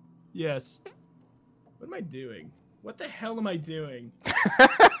 Yes. What am I doing? What the hell am I doing?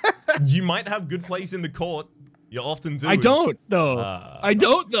 You might have good plays in the court. You often do. I don't though. I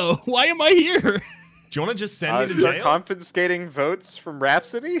don't though. Why am I here? Do you want to just send me to Start jail? confiscating votes from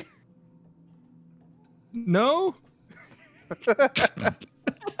Rhapsody? No.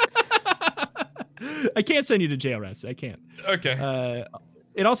 I can't send you to jail, Raps. I can't. Okay.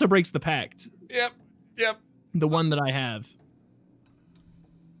 It also breaks the pact. Yep. The one that I have.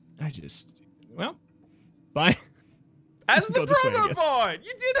 Well, bye. As the Go this way, I promo guess. bot!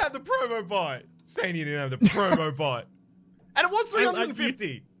 You did have the promo bot! Saying you didn't have the promo bot. And it was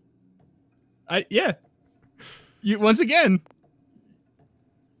 350! Yeah. You once again.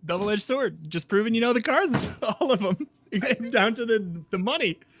 Double-edged sword. Just proving you know the cards. All of them. Down to the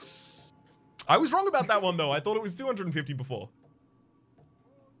money. I was wrong about that one, though. I thought it was 250 before.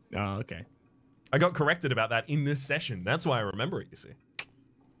 Oh, okay. I got corrected about that in this session. That's why I remember it, you see.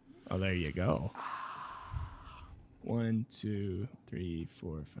 Oh, there you go. 1, 2, 3,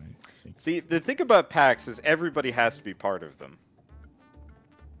 4, 5, 6. See, the thing about PAX is everybody has to be part of them.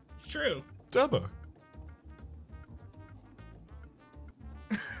 True. Turbo.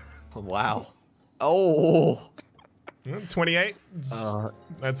 Wow. Oh. 28.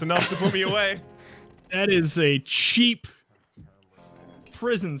 That's enough to put me away. That is a cheap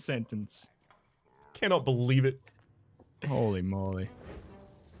prison sentence. Cannot believe it. Holy moly.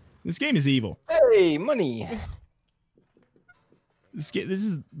 This game is evil. Hey, money. This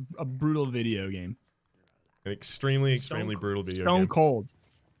is a brutal video game. An extremely brutal video Stone game. Cold.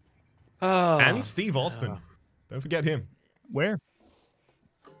 Oh, And Steve Austin. Don't forget him. Where?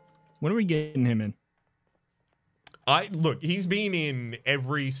 When are we getting him in? Look, he's been in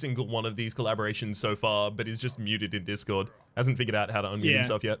every single one of these collaborations so far, but is just muted in Discord. Hasn't figured out how to unmute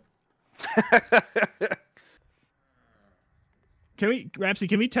himself yet. Rhapsody,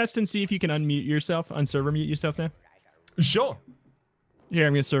 can we test and see if you can unmute yourself, unserver mute yourself now? Sure. Here,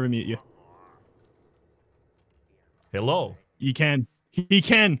 I'm gonna server mute you. Hello. You can. He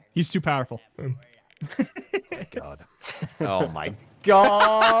can. He's too powerful. God. Oh my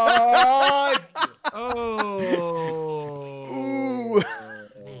God. Oh.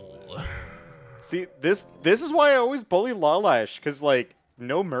 See, this is why I always bully Lalash, because, like,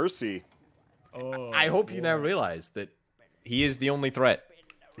 no mercy. Oh. I hope you now realize that he is the only threat.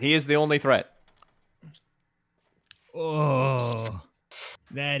 He is the only threat. Oh.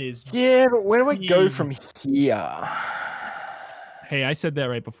 That is. Yeah, but where do we go from here? Hey, I said that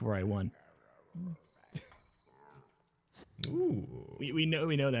right before I won. Ooh. We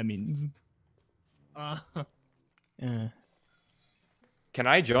know that means. Can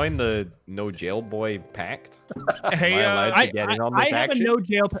I join the No Jail Boy Pact? Hey, Am I allowed to get in on this action?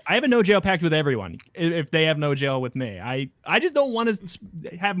 I have a no jail pact with everyone. If they have no jail with me, I just don't want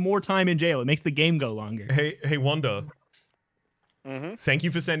to have more time in jail. It makes the game go longer. hey, Wanda. Mm-hmm. Thank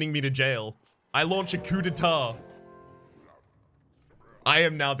you for sending me to jail. I launch a coup d'etat. I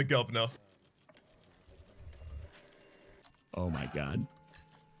am now the governor. Oh my god.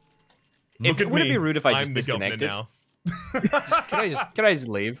 Look at Would me. it be rude if I just I'm the governor disconnected? now. Can I just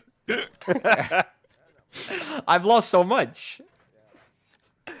leave? I've lost so much.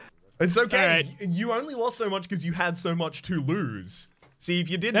 It's okay. Alright. You only lost so much because you had so much to lose. See, if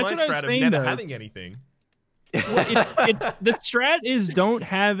you did That's my what I was strat of saying, never though. having anything. It's the strat is don't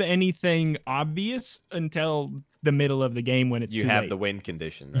have anything obvious until the middle of the game when it's You too have late. the win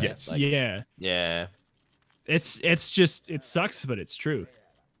condition, right? Yes. Yeah. Yeah. It's just it sucks, but it's true.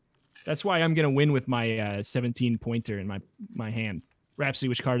 That's why I'm gonna win with my 17 pointer in my hand. Rhapsody,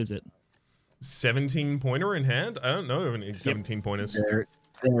 which card is it? 17 pointer in hand? I don't know any 17 pointers.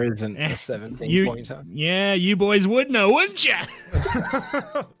 There isn't a 17 pointer. Yeah, you boys would know, wouldn't ya?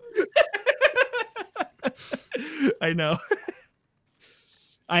 I know.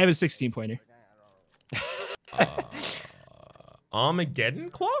 I have a 16 pointer. Armageddon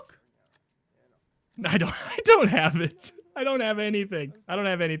clock? I don't have it. I don't have anything. I don't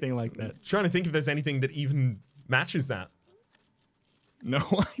have anything like that. Trying to think if there's anything that even matches that. No,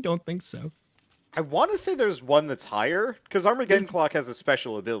 I don't think so. I want to say there's one that's higher, because Armageddon Clock has a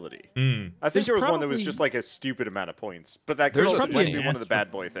special ability. Mm. I think There's there was one that was probably- just like a stupid amount of points, but that could There's also probably just be an one of the Astro-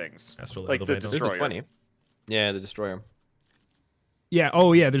 bad boy things. Astral Like the elevator. There's the Destroyer. 20. Yeah, the Destroyer. Yeah.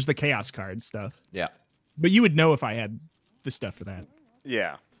 Oh, yeah. There's the chaos card stuff. Yeah. But you would know if I had the stuff for that.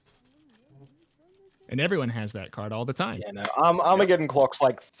 Yeah. And everyone has that card all the time. Yeah, no. Armageddon Clock's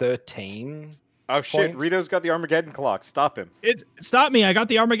like 13. Oh shit, Points. Rito's got the Armageddon Clock. Stop him. Stop me! I got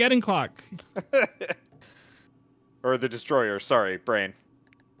the Armageddon clock. Or the Destroyer, sorry, brain.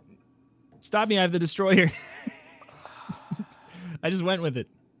 Stop me! I have the destroyer. I just went with it.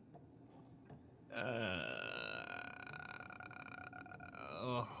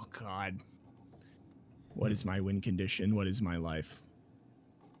 Oh God. What is my win condition? What is my life?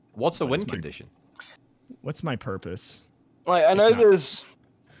 What's a What win is my- condition? What's my purpose? Like, I know not- there's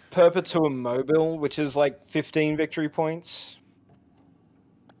Perpetuum Mobile, which is like 15 victory points.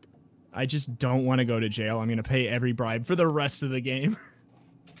 I just don't want to go to jail. I'm gonna pay every bribe for the rest of the game.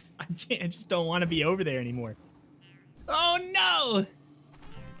 I can't. I just don't want to be over there anymore. Oh no!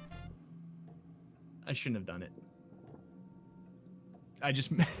 I shouldn't have done it. I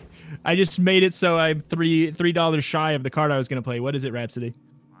just made it so I'm $3 shy of the card I was gonna play. What is it, Rhapsody?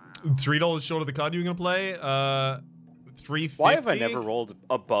 $3 short of the card you were gonna play. $3.50. Why have I never rolled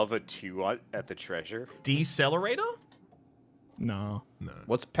above a 2 at the treasure? Decelerator? No, No.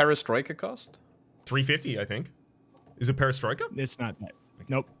 What's Perestroika cost? $3.50, I think. Is it Perestroika? it's not that.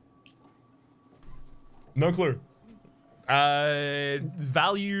 Nope. No clue.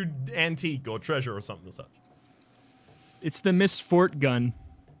 Valued antique or treasure or something as such. It's the Miss Fort gun.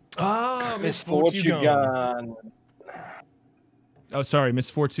 Ah, Miss Fortune Gun. Oh, sorry, Miss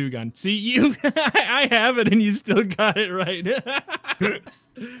Fortu gun. See, you, I have it, and you still got it right.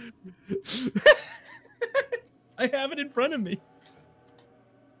 I have it in front of me.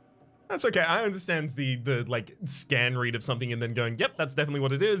 That's okay. I understand the like scan read of something and then going, yep, that's definitely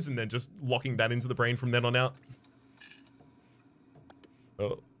what it is, and then just locking that into the brain from then on out.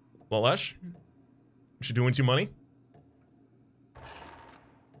 Oh, well, Ash, what you doing with your money?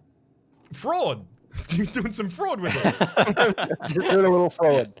 Fraud. You're doing some fraud with it. Just doing a little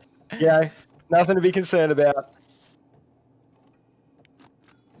fraud. Yeah, nothing to be concerned about.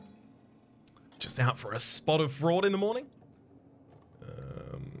 Just out for a spot of fraud in the morning?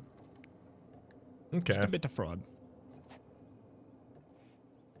 Okay. A bit of fraud.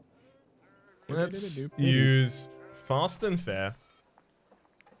 Let's use fast and fair.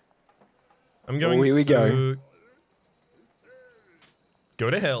 I'm going here we to go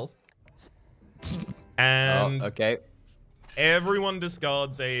to hell. And okay. everyone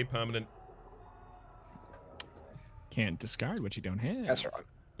discards a permanent. Can't discard what you don't have. That's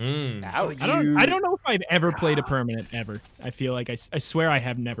right. Ouch. I don't know if I've ever played a permanent ever. I feel like I swear I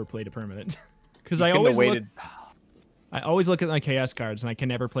have never played a permanent. Because I always look at my chaos cards and I can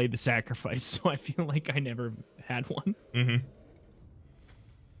never play the sacrifice, so I feel like I never had one. Mm-hmm.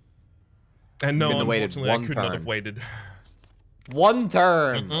 And no, Couldn't have waited unfortunately, I one could not have turn. waited. One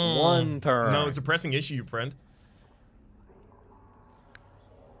turn. One turn. No, it's a pressing issue, friend.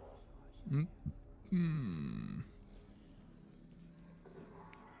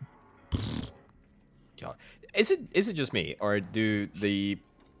 God. Is it just me, or do the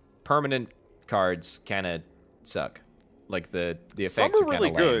permanent cards kind of suck? Like the effects Some are really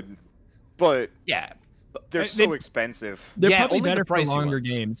lame. good, but Yeah. they're so expensive. They're Yeah, probably only the better for pricey longer ones.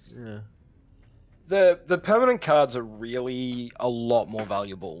 games. Yeah. The permanent cards are really a lot more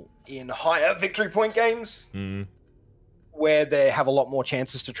valuable in higher victory point games where they have a lot more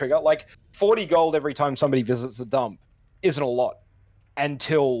chances to trigger. Like 40 gold every time somebody visits the dump isn't a lot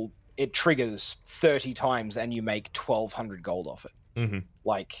until it triggers 30 times and you make 1,200 gold off it. Mm-hmm.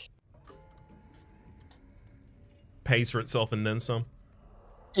 Like, Pays for itself and then some.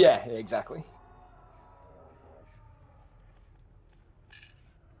 yeah, exactly.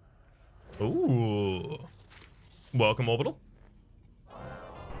 Ooh. Welcome, Orbital.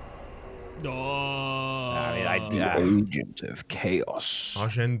 I mean, Agent of Chaos.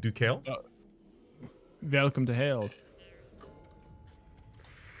 Agent du Chaos. Welcome to hell.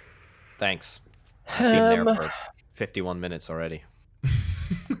 Thanks. Been there for 51 minutes already.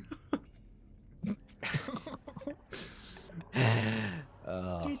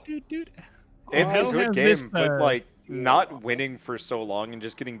 It's a Hell good has game, this, but like not winning for so long and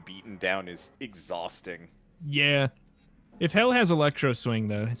just getting beaten down is exhausting. Yeah. If hell has electro swing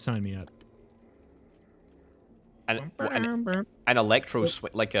though, sign me up. An electro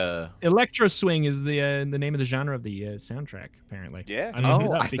swing, like a. Electro swing is the name of the genre of the soundtrack. Apparently. Yeah. I looked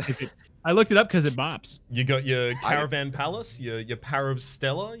it up because I looked it up because it bops. You got your Caravan Palace, your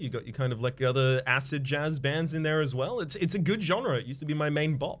Paravstella. You got your kind of like other acid jazz bands in there as well. It's a good genre. It used to be my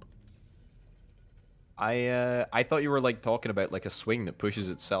main bop. I thought you were like talking about like a swing that pushes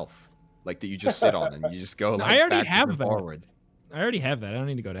itself, like that you just sit on and you just go like I already backwards have and that. forwards. I already have that. I don't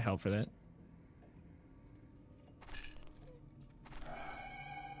need to go to hell for that.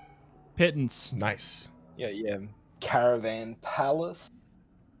 Pittance. Nice. Yeah. Caravan Palace.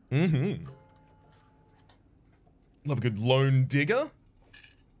 Mm-hmm. Love a good lone digger.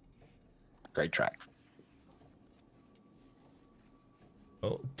 Great track.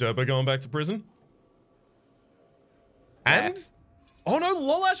 Oh, Durbo going back to prison. And oh no,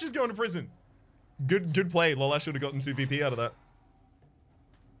 Lolash is going to prison. Good play. Lolash should have gotten 2 VP out of that.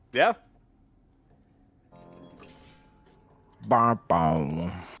 Yeah.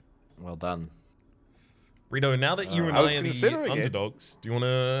 Well done. Rito, now that you and I was I are the considering it. underdogs, do you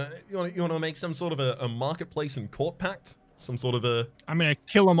wanna make some sort of a marketplace and court pact? Some sort of a I'm gonna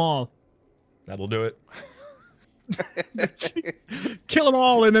kill them all. that'll do it. Kill them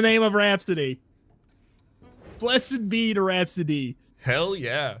all in the name of Rhapsody. Blessed be to Rhapsody. Hell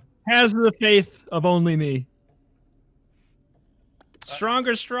yeah. Has the faith of only me.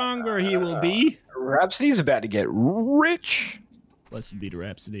 Stronger he will be. Rhapsody's about to get rich. Blessed be to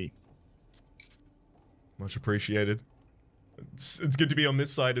Rhapsody. Much appreciated. It's good to be on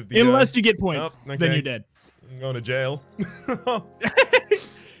this side of the Unless you get points, oh, okay. then you're dead. I'm going to jail.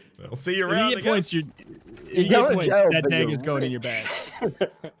 I'll see you If around. you I get points, guess. you get going to points. jail, That but tag you're is going in your rich. bag.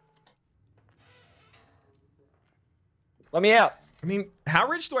 Let me out. I mean, how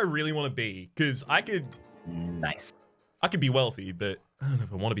rich do I really want to be? Because I could be wealthy, but I don't know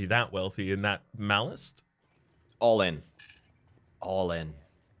if I want to be that wealthy and that malist. All in. All in.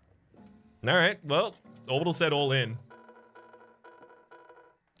 All right. Well, Orbital said all in.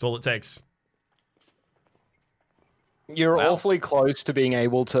 That's all it takes. You're Wow. awfully close to being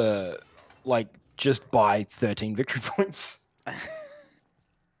able to, like, just buy 13 victory points. All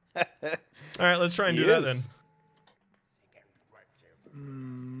right, let's try and do that then.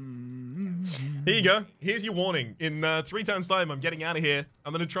 Here you go. Here's your warning. In 3 turns time, I'm getting out of here.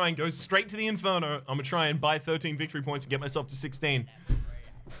 I'm going to try and go straight to the Inferno. I'm going to try and buy 13 victory points and get myself to 16.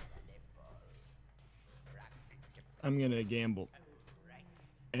 I'm going to gamble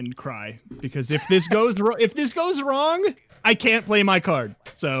and cry because if this goes wrong, I can't play my card.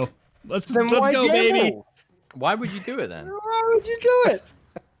 So let's go, baby. Why would you do it then? Why would you do it?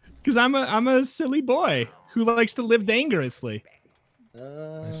 Because I'm a silly boy who likes to live dangerously.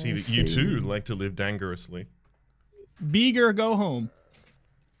 I see that you too like to live dangerously. Beager, go home.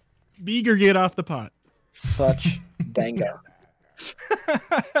 Beager, get off the pot. Such dango.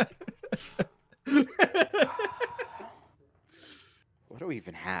 What do we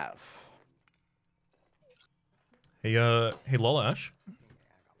even have? Hey, hey, Lolash.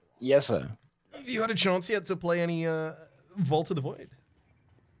 Yes, sir. Have you had a chance yet to play any Vault of the Void?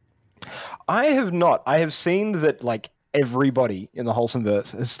 I have not. I have seen that like everybody in the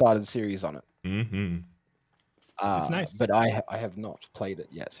Wholesomeverse has started a series on it. Mm-hmm. It's nice. But I have not played it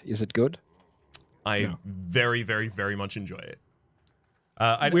yet. Is it good? I very, very, very much enjoy it.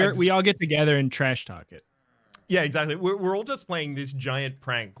 We all get together and trash talk it. Yeah, exactly. We're all just playing this giant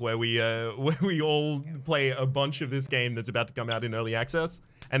prank where we all play a bunch of this game that's about to come out in early access,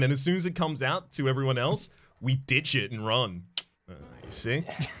 and then as soon as it comes out to everyone else, we ditch it and run. You see?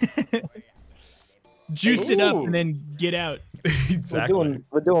 Juice it up and then get out. Exactly.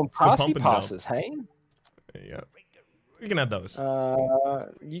 We're doing the passy pump and passes, hey? Yeah. You can have those.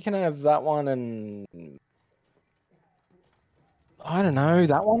 You can have that one and I don't know,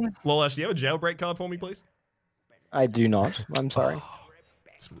 that one? Lolash, do you have a jailbreak card for me, please? I do not. I'm sorry.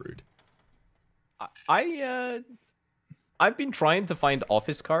 That's rude. I've been trying to find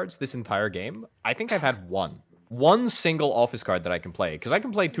office cards this entire game. I think I've had one single office card that I can play, because I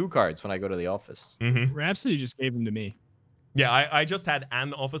can play 2 cards when I go to the office. Mm-hmm. Rhapsody just gave them to me. Yeah, I just had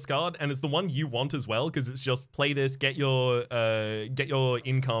an office card, and it's the one you want as well, because it's just play this, get your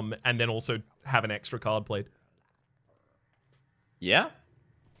income, and then also have an extra card played. Yeah,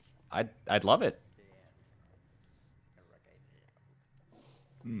 I'd love it.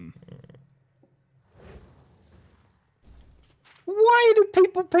 Why do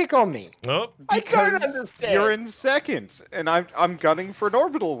people pick on me? Oh, I don't Because understand. you're in second, and I'm gunning for an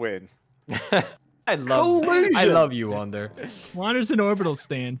orbital win. I love you, Wonder. Wander's an orbital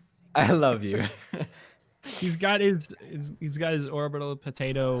stan. I love you. He's got his orbital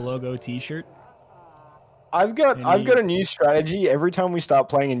potato logo T-shirt. I've got a new strategy. Every time we start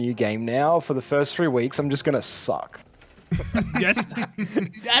playing a new game now, for the first 3 weeks, I'm just gonna suck. That's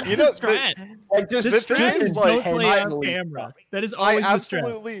You know, the strat. Like just This Strat is is like don't play hand- on camera. That is I always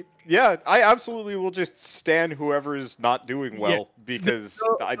the strat. absolutely will just stand whoever is not doing well because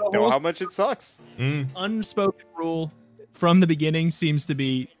I know how much it sucks. Unspoken rule from the beginning seems to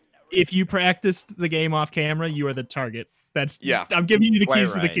be if you practiced the game off camera, you are the target. That's I'm giving you the Quite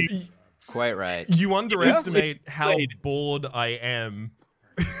keys to the right. game. Quite right. You underestimate how bored I am.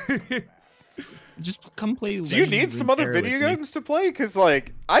 Just come play. Do you need some other video games to play? Because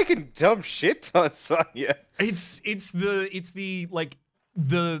like I can dump shit tons on you. It's the like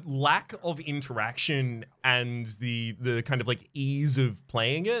the lack of interaction and the kind of like ease of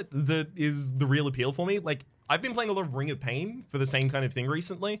playing it that is the real appeal for me. Like I've been playing a lot of Ring of Pain for the same kind of thing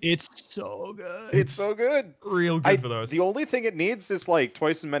recently. It's so good. It's so good. Real good for those. The only thing it needs is like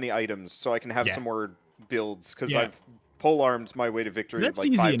twice as many items, so I can have some more builds. Because I've pole-armed my way to victory That's like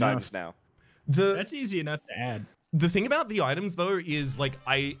easy 5 enough. times now. That's easy enough to add. The thing about the items, though, is, like,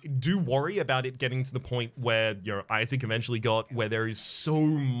 I do worry about it getting to the point where, you know, Isaac eventually got, where there is so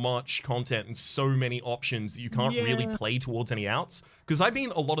much content and so many options that you can't really play towards any outs. Because I've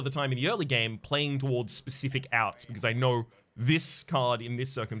been, a lot of the time in the early game, playing towards specific outs, because I know this card in this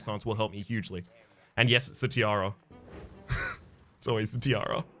circumstance will help me hugely. And yes, it's the tiara. It's always the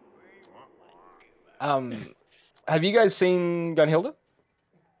tiara. Have you guys seen Gunhilda?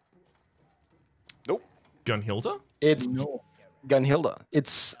 Gunhilda? It's Gunhilda.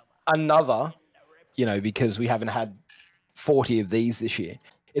 It's another, you know, because we haven't had 40 of these this year.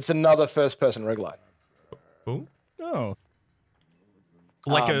 It's another first-person roguelike. Oh? Oh.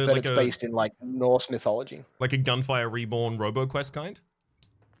 Like but it's based in like Norse mythology. Like a Gunfire Reborn RoboQuest kind?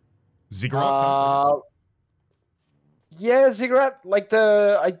 Ziggurat? Yeah, Ziggurat. Like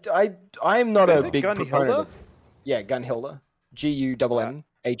I'm not Is a it big Gunhilda? proponent of. Yeah, Gunhilda. Gunhildr.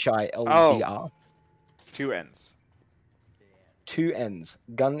 2 N's. 2 N's.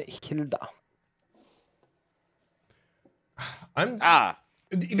 Gunhilda.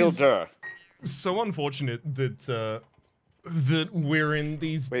 It is Hildur. so unfortunate that that we're in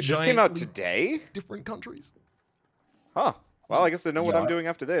these Wait, this came out giantly today? different countries. Huh. Well, I guess I know what I'm doing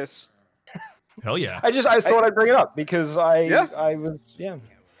after this. Hell yeah. I thought I'd bring it up because Yeah. I was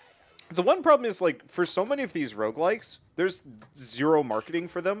The one problem is, like, for so many of these roguelikes, there's zero marketing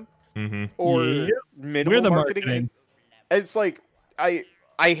for them. Mm-hmm. Or Yep. minimal We're the marketing. marketing. It's like, I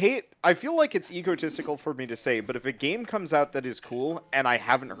feel like it's egotistical for me to say, but if a game comes out that is cool and I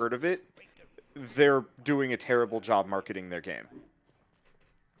haven't heard of it, they're doing a terrible job marketing their game.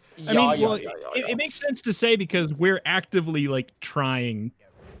 I mean, well, it makes sense to say because we're actively like trying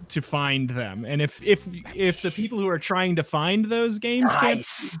to find them, and if the people who are trying to find those games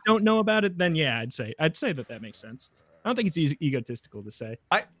don't know about it, then yeah, I'd say that makes sense. I don't think it's egotistical to say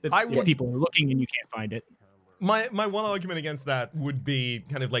I would. people are looking and you can't find it. My one argument against that would be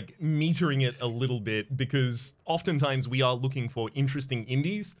kind of like metering it a little bit, because oftentimes we are looking for interesting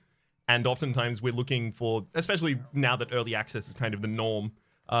indies, and oftentimes we're looking for, especially now that early access is kind of the norm,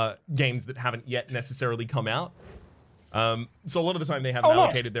 games that haven't yet necessarily come out. So a lot of the time they haven't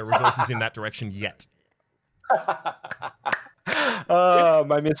allocated their resources in that direction yet.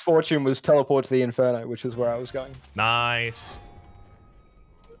 My misfortune was teleport to the Inferno, which is where I was going. Nice.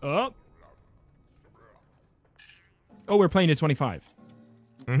 Oh, we're playing at 25.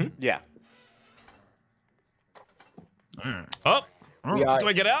 Mm-hmm. Yeah. Oh, We are do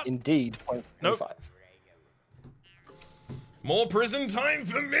I get out? Indeed. Nope. 0.25. More prison time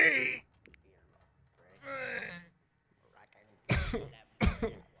for me.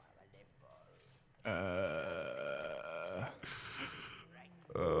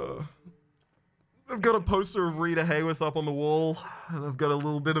 I've got a poster of Rita Hayworth up on the wall, and I've got a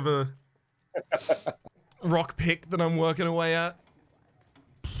little bit of a rock pick that I'm working away at.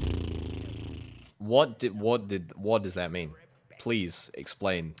 What does that mean? Please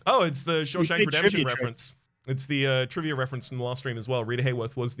explain. Oh, it's the Shawshank Redemption trivia reference. It's the trivia reference from the last stream as well. Rita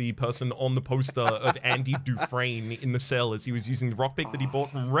Hayworth was the person on the poster of Andy Dufresne in the cell as he was using the rock pick that he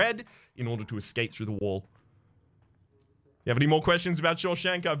bought from Red in order to escape through the wall. You have any more questions about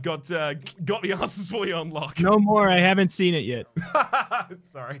Shawshank? I've got the answers for you on lock. No more. I haven't seen it yet.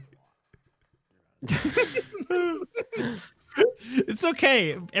 Sorry. It's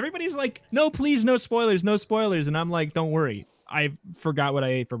okay. Everybody's like, no, please, no spoilers, no spoilers. And I'm like, don't worry. I forgot what I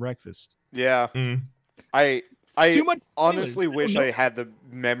ate for breakfast. Yeah. Mm. I Too much honestly spoilers. wish No. I had the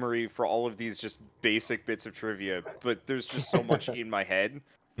memory for all of these just basic bits of trivia, but there's just so much in my head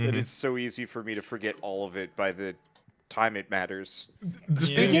that Mhm. it's so easy for me to forget all of it by the time it matters. The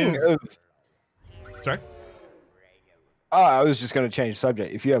thing Speaking is... of, Sorry? I was just going to change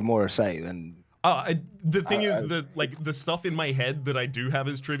subject. If you have more to say, then The thing is that, like, the stuff in my head that I do have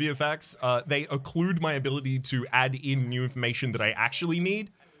as trivia facts, they occlude my ability to add in new information that I actually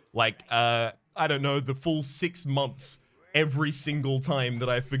need. Like, I don't know, the full 6 months every single time that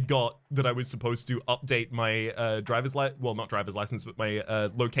I forgot that I was supposed to update my not driver's license, but my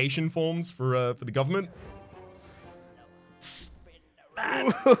location forms for the government.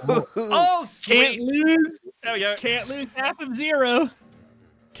 Oh, sweet! Can't lose. There we go. Can't lose half of 0.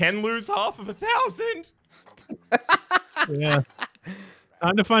 Can lose half of 1,000. Yeah.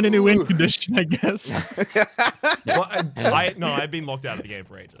 Time to find a new win condition, I guess. Well, I've been locked out of the game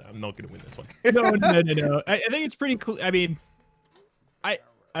for ages. I'm not going to win this one. No. I think it's pretty cool. I mean, I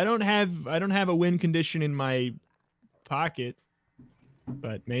don't have a win condition in my pocket,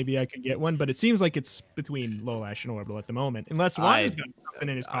 but maybe I could get one. But it seems like it's between Lolash and Orbital at the moment, unless one has got something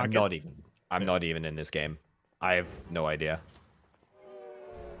in his pocket. I'm not even in this game. I have no idea.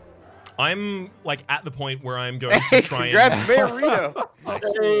 I'm like at the point where I'm going to try Congrats, and Mayor Rito! I'm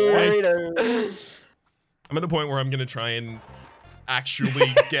at the point where I'm going to try and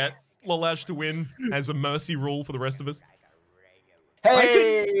actually get Lolash to win as a mercy rule for the rest of us.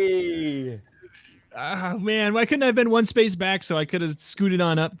 Hey! Oh, man, why couldn't I have been one space back so I could have scooted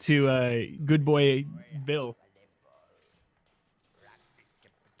on up to good boy Bill?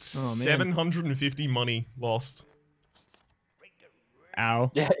 Oh, man. 750 money lost.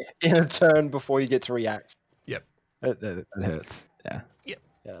 Ow. Yeah, in a turn before you get to react. Yep. That hurts. Yeah. Yep.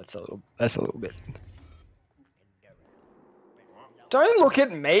 Yeah, that's a little bit. Don't look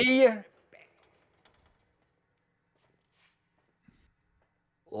at me.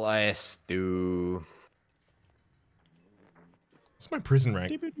 Let's do. It's my prison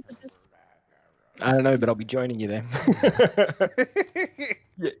rank. I don't know, but I'll be joining you there.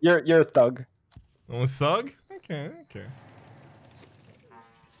 You're a thug. Oh, a thug? Okay.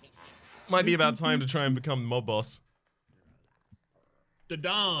 Might be about time to try and become the mob boss. The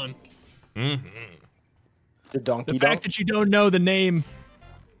Don. Mm-hmm. The donkey The dog. fact that you don't know the name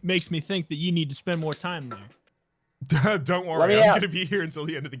makes me think that you need to spend more time there. Don't Let worry, me I'm out. going to be here until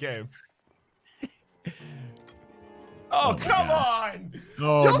the end of the game. Oh, come on!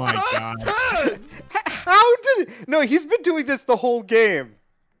 Oh Your my first god. turn! How did? No, he's been doing this the whole game.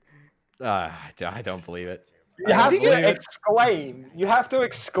 I don't believe it. You have believe to it. exclaim. You have to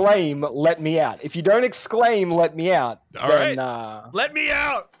exclaim, "Let me out!" If you don't exclaim, "Let me out," All then Let me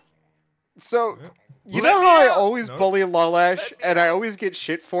out! So, you Let know me how I out! always No. bully Lalash, Let me and I always get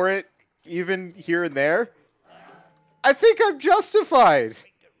shit for it, even here and there? I think I'm justified.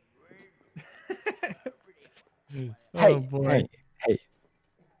 hey, Oh, boy. hey,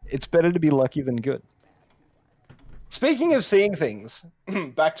 it's better to be lucky than good. Speaking of seeing things,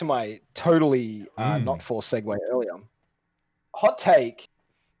 back to my totally not forced segue earlier. Hot take: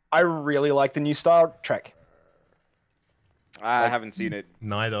 I really like the new Star Trek. I haven't seen it.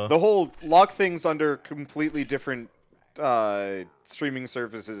 Neither. The whole lock things under completely different streaming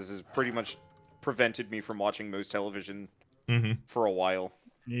services has pretty much prevented me from watching most television for a while.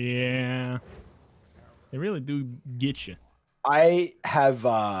 Yeah. They really do get you. I have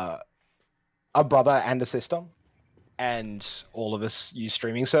a brother and a sister, and all of us use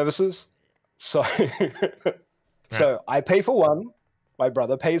streaming services. So, so I pay for one, my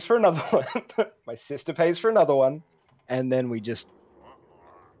brother pays for another one, my sister pays for another one, and then we just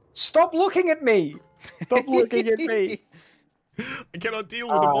stop looking at me. Stop looking at me. I cannot deal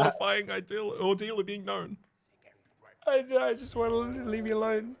with the mortifying ordeal of being known. I just want to leave me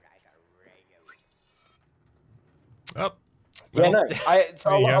alone. Oh. Yeah, Well, no. So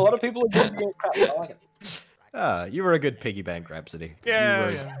there you a go. lot of people are doing crap. I like it. You were a good piggy bank, Rhapsody.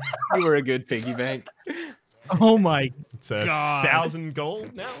 Yeah. You were a good piggy bank. Oh my It's a God. 1,000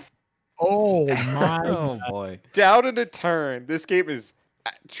 gold now. Oh my Oh boy. Down in a turn. This game is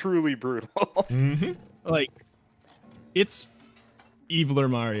truly brutal. like it's eviler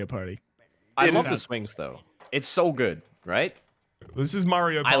Mario Party. I It love is- the swings though. It's so good, right? This is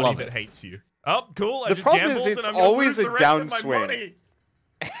Mario I Party love that it. hates you. Oh, cool. I The just problem is gambled it's and I'm gonna always lose a the rest of my downswing. money.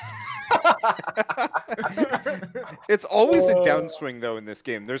 It's always a downswing though in this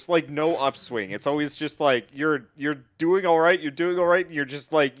game. There's like no upswing. It's always just like you're doing all right, you're doing all right, and you're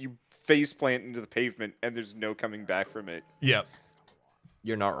just like you face plant into the pavement, and there's no coming back from it. Yep.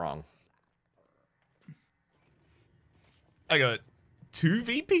 You're not wrong. I got 2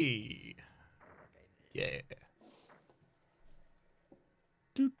 VP. Yeah.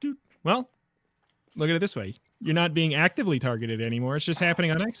 Doot, doot. Well, look at it this way. You're not being actively targeted anymore. It's just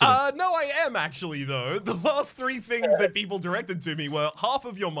happening on accident. No, I am actually, though. The last 3 things that people directed to me were half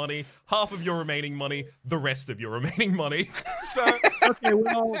of your money, half of your remaining money, the rest of your remaining money. So, Okay,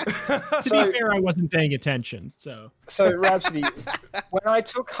 well, to be fair, I wasn't paying attention, so. So, Rhapsody, when I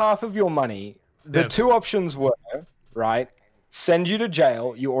took half of your money, the Yes. 2 options were, right, send you to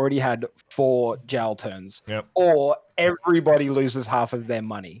jail, you already had 4 jail turns, Yep. or everybody loses half of their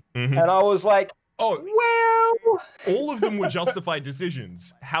money. Mhm. And I was like, oh, well, all of them were justified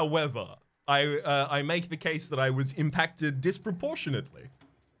decisions. However, I make the case that I was impacted disproportionately.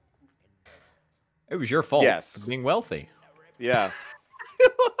 It was your fault Yes. for being wealthy. Yeah.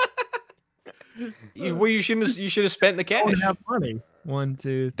 You should have spent the cash. Don't have money. 1,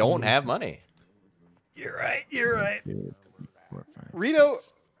 2, 3, Don't have money. You're right. You're right. 2, 3, 4, 5, Rito,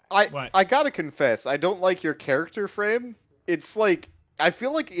 6. What? I gotta confess, I don't like your character frame. It's like I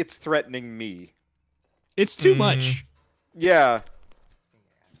feel like it's threatening me. It's too much. Yeah.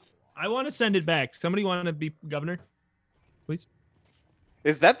 I want to send it back. Somebody want to be governor? Please?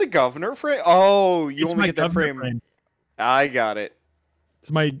 Is that the governor frame? Oh, you It's only my get that governor frame. I got it.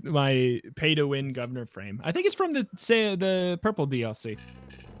 It's my pay to win governor frame. I think it's from the purple DLC.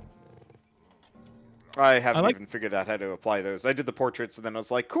 I haven't like- even figured out how to apply those. I did the portraits and then I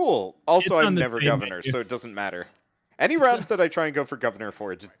was like, cool. Also, It's on I'm the never same governor, menu. so it doesn't matter. Any round that I try and go for governor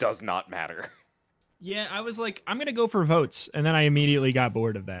for, it just does not matter. Yeah, I was like, I'm gonna go for votes, and then I immediately got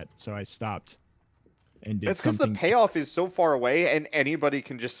bored of that, so I stopped and did It's because the something. payoff is so far away and anybody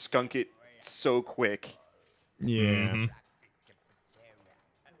can just skunk it so quick. Yeah. Mhm.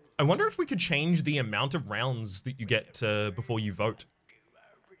 I wonder if we could change the amount of rounds that you get before you vote.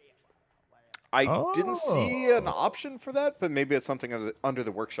 I didn't see an Oh. option for that, but maybe it's something under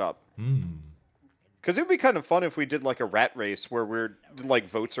the workshop. Hmm. Because it would be kind of fun if we did like a rat race where we're like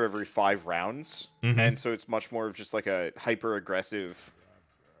votes are every 5 rounds, Mhm. and so it's much more of just like a hyper aggressive.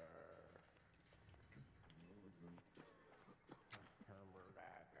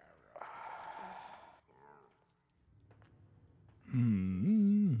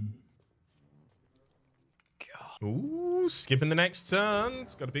 Hmm. Ooh, skipping the next turn.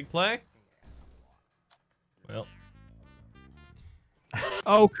 It's got a big play. Well,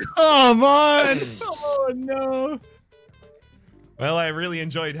 Oh, come on! Oh, no. well, I really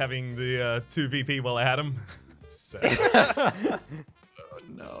enjoyed having the 2 VP while I had him. sad. Oh,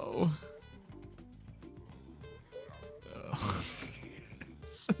 no. Oh.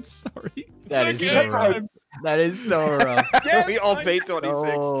 I'm sorry. That is okay. so rough. That is so rough. Yes, We all I- paid 26.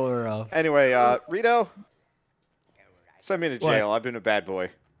 So rough. Anyway, Rito, send me to What? jail. I've been a bad boy.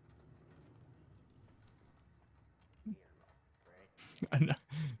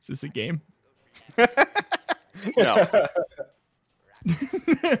 Is this a game? No.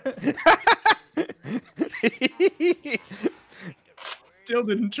 Still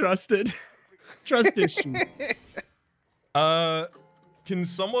didn't trust it. Trust issues. Can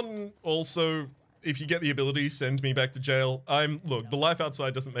someone also, if you get the ability, send me back to jail? Look, the life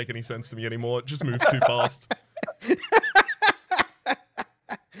outside doesn't make any sense to me anymore. It just moves too fast.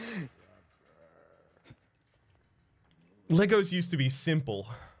 Legos used to be simple.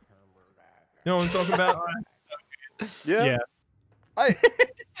 You know what I'm talking about? Yeah. Yeah.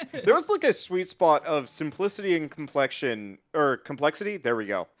 There was like a sweet spot of simplicity and complexion, or complexity. There we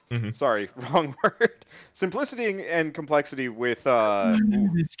go. Mhm. Sorry, wrong word. Simplicity and complexity with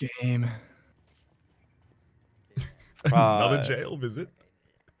This game. Another jail visit.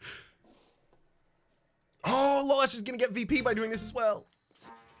 Oh, Lolash is gonna get VP by doing this as well.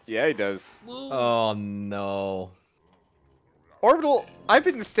 yeah, he does. Oh no. Orbital, I've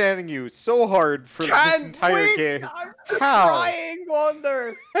been standing you so hard for this entire game. I'm How? trying,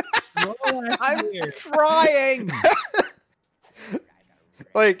 Wonder. I'm Here. trying.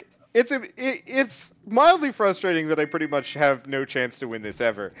 Like, it's mildly frustrating that I pretty much have no chance to win this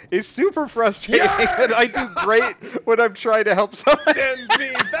ever. It's super frustrating that I do great when I'm trying to help someone. Send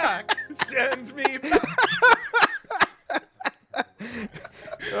me back. Send me back.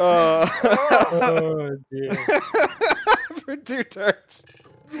 Oh, dear. For 2 turns.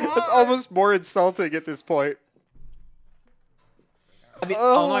 It's almost more insulting at this point. I mean,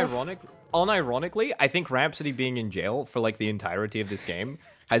 unironically, I think Rhapsody being in jail for like the entirety of this game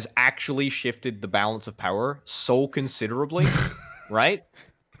has actually shifted the balance of power so considerably, right?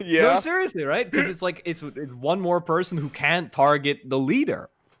 Yeah. No, seriously, right? Because it's like it's one more person who can't target the leader,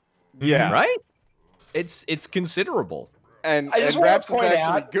 Yeah. right? It's considerable. And, I just and wanna Raps is point actually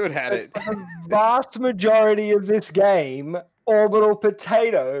out good at it. For the vast majority of this game, Orbital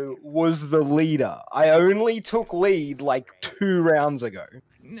Potato was the leader. I only took lead like 2 rounds ago.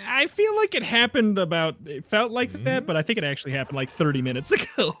 I feel like it happened it felt like that, but I think it actually happened like 30 minutes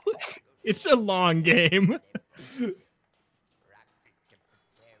ago. It's a long game.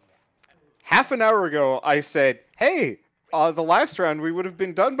 Half an hour ago, I said, hey, the last round, we would have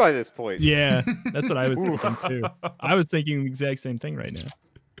been done by this point. Yeah, that's what I was thinking too. I was thinking the exact same thing right now.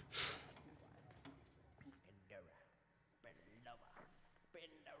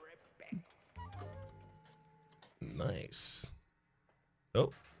 Nice. Oh,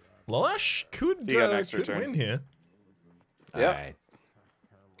 Lolash could, He got an extra could turn. win here. Yeah. Alright.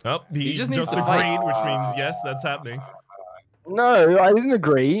 Oh, he just just needs to agreed, fight. which means yes, that's happening. No, I didn't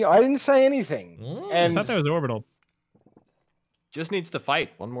agree. I didn't say anything. Mm. I And thought that was Orbital. Just needs to fight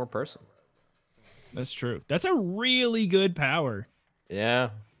one more person. That's true. That's a really good power. Yeah.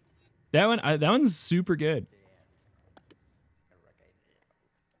 That one's super good.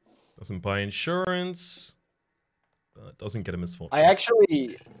 Doesn't buy insurance. Doesn't get a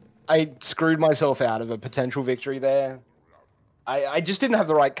misfortune. I screwed myself out of a potential victory there. I just didn't have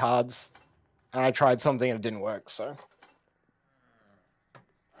the right cards. And I tried something and it didn't work, so.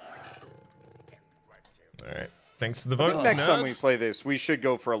 All right. Thanks to the I think votes. next time we nerds. play this, we should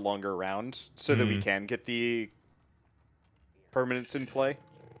go for a longer round so that we Mhm. can get the permanents in play.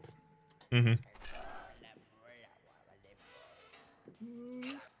 Mm-hmm.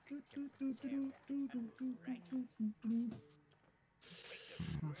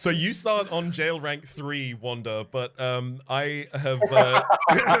 So you start on jail rank 3, Wanda, but I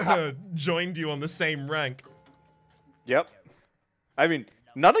have joined you on the same rank. Yep. I mean,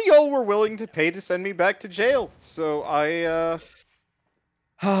 none of y'all were willing to pay to send me back to jail, so I,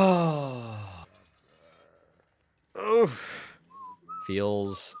 oof.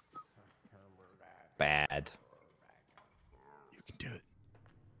 Feels bad. You can do it.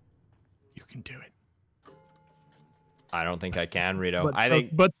 You can do it. I don't think I can, Rito.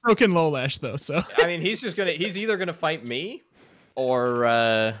 But so can Lolash though. So I mean, he's either gonna fight me, or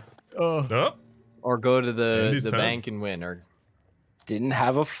oh, Nope. or go to End the his turn. bank and win, or Didn't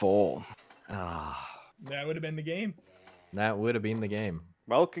have a fall. that would have been the game. that would have been the game.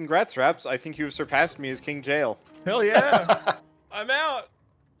 Well, congrats, Raps. I think you've surpassed me as King Jail. Hell yeah. I'm out.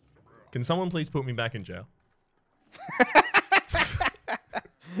 Can someone please put me back in jail?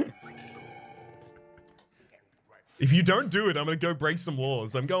 If you don't do it, I'm going to go break some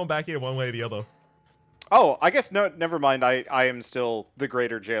laws. I'm going back here one way or the other. Oh, I guess no. Never mind. I am still the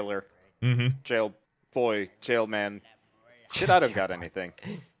greater jailer. Mm-hmm. Jail boy, jail man. Shit, I don't got anything.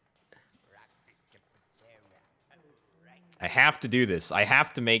 I have to do this. I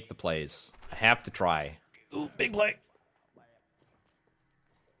have to make the plays. I have to try. Ooh, big play.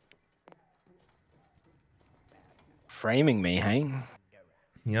 Framing me, hey?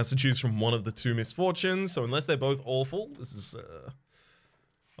 He has to choose from one of the two misfortunes, so unless they're both awful, this is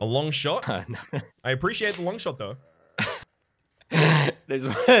a long shot. I appreciate the long shot, though.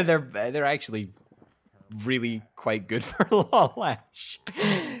 They're actually really quite good for Lawlash.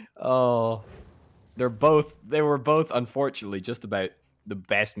 Oh, they were both unfortunately just about the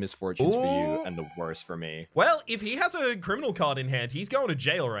best misfortunes for you and the worst for me. Well, if he has a criminal card in hand, he's going to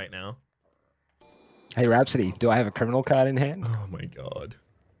jail right now. Hey, Rhapsody, do I have a criminal card in hand? Oh my god.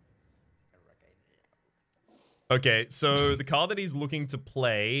 Okay, so the card that he's looking to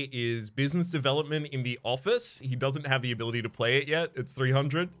play is business development in the office. He doesn't have the ability to play it yet. It's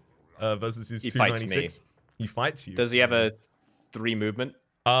 300 versus his 296. He fights you. Does he have a 3 movement?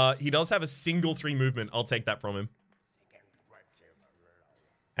 He does have a single 3 movement. I'll take that from him.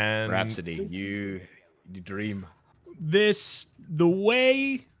 And Rhapsody, you dream. The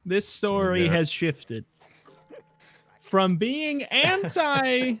way this story has shifted from being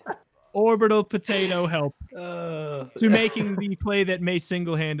anti-orbital potato help to making the play that may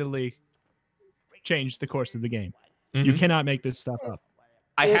single-handedly change the course of the game. You cannot make this stuff up.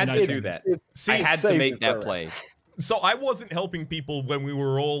 I had to do that. See, I had to make that play. So I wasn't helping people when we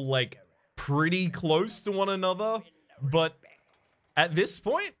were all like pretty close to one another, but at this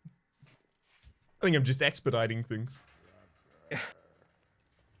point, I think I'm just expediting things.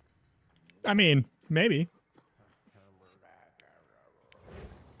 I mean, maybe.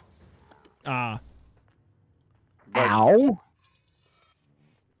 Ow.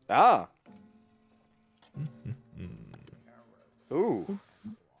 Ah. Ooh.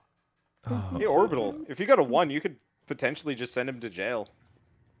 Hey, Orbital. If you got a 1, you could potentially just send him to jail.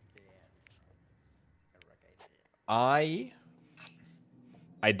 I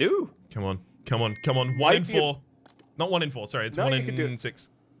do. Come on. 1 in 4. Not 1 in 4. Sorry, it's No, 1 you could do in it. 6.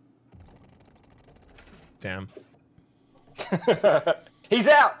 Damn. He's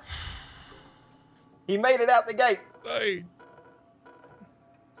out. He made it out the gate. Hey.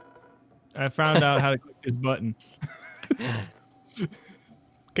 I found out how to click this button.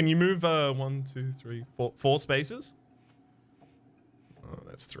 Can you move 1, 2, 3, 4 spaces? Oh,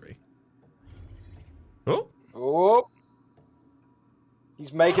 that's 3. Oh. Oh.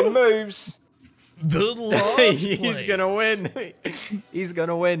 He's making moves. The last He's gonna win. He's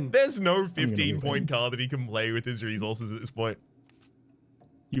gonna win. There's no 15-point card that he can play with his resources at this point.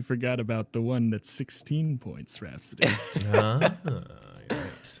 You forgot about the one that's 16 points, Rhapsody.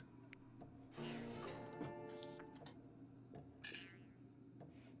 Yes.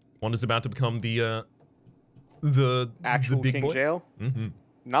 One is about to become the Actual big King boy. Jail? Mm-hmm.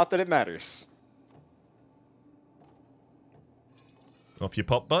 Not that it matters. Off your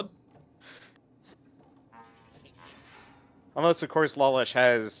pop, bud. Unless, of course, Lawlash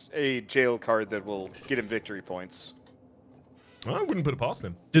has a jail card that will get him victory points. I wouldn't put it past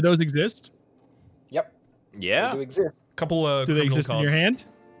him. Do those exist? Yep. Yeah. They do exist. Couple Do they criminal exist in your cards. hand?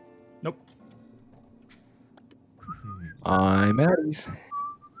 Nope. I'm out.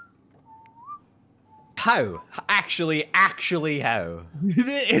 How? Actually, how?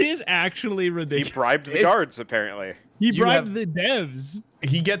 It is actually He ridiculous. bribed the guards, apparently. He You bribed have- the devs.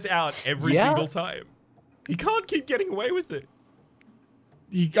 He gets out every Yeah. single time. He can't keep getting away with it.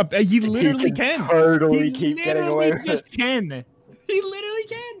 He literally can. Totally He keep getting literally away with just it. can. He literally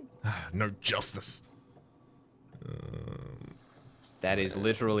can. No justice. That is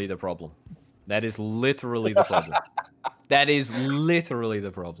literally the problem. That is literally the problem. That is literally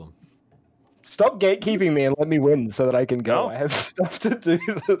the problem. Stop gatekeeping me and let me win so that I can go. No. I have stuff to do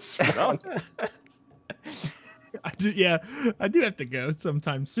this round. I do have to go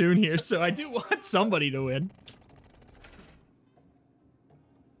sometime soon here, so I do want somebody to win.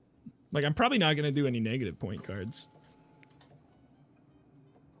 Like, I'm probably not going to do any negative point cards.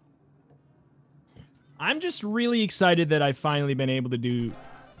 I'm just really excited that I've finally been able to do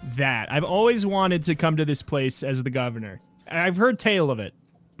that. I've always wanted to come to this place as the governor. I've heard tale of it.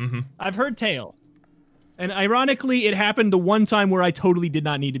 I've heard tale. And ironically, it happened the one time where I totally did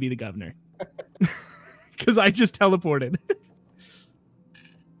not need to be the governor. Because I just teleported.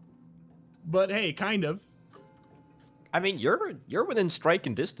 But hey, kind of. I mean, you're within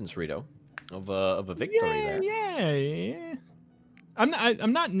striking distance, Rito, of a victory there. Yeah.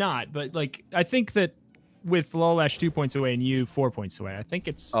 I'm not, but like I think that with Lawlash 2 points away and you 4 points away, I think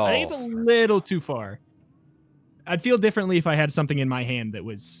it's a little too far. I'd feel differently if I had something in my hand that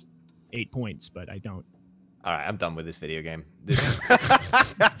was 8 points, but I don't. All right, I'm done with this video game.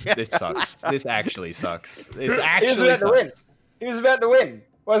 This sucks. This actually sucks. This actually sucks. He was about to win,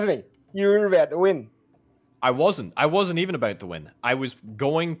 wasn't he? You were about to win. I wasn't. I wasn't even about to win. I was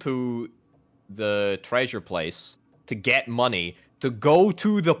going to the treasure place to get money to go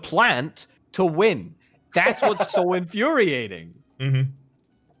to the plant to win. That's what's so infuriating. Mm-hmm.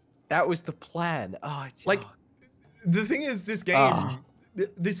 That was the plan. Oh, Like, the thing is, this game,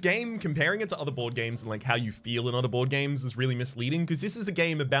 this game, comparing it to other board games and like how you feel in other board games is really misleading, because this is a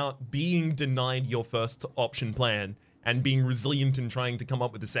game about being denied your first option plan and being resilient and trying to come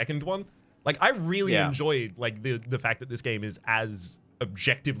up with a second one. Like, I really enjoyed like the fact that this game is as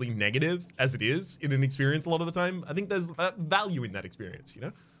objectively negative as it is in an experience a lot of the time. I think there's value in that experience, you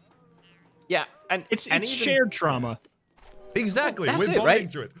know? yeah, and It's even, shared trauma. Exactly. That's We're it, bonding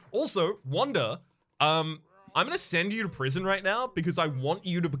right? through it. Also, Wanda, I'm gonna send you to prison right now because I want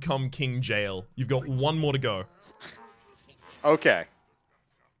you to become King Jail. You've got one more to go. Okay.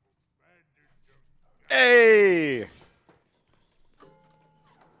 Hey!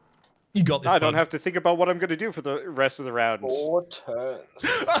 You got this. I don't bud. have to think about what I'm going to do for the rest of the round. 4 turns.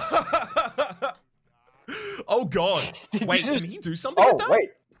 Oh god. Did Wait, you just- can he do something Oh, with that? wait.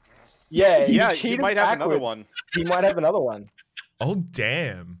 Yeah, Yeah, you cheated might have another backwards. one. He might have another one. Oh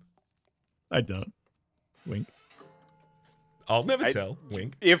damn. I don't. Wink. I'll never I- tell.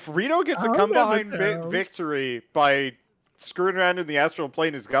 Wink. If Rito gets a I'll come never behind tell. victory by screwing around in the astral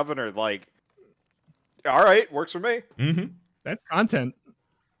plane as governor, like, all right, works for me. Mm-hmm. That's content.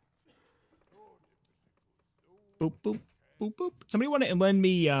 Boop boop boop boop. Somebody want to lend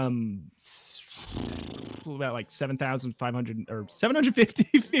me about like 7,500 or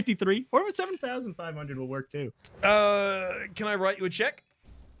 753 or 7,500 will work too. Can I write you a check?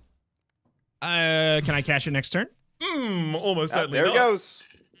 Can I cash it next turn? Almost certainly There he not. goes.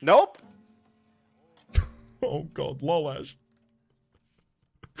 Nope. Oh god, Lolash.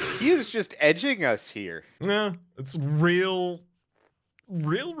 He is just edging us here. Yeah, it's real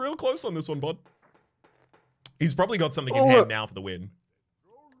close on this one, bud. He's probably got something in hand now for the win.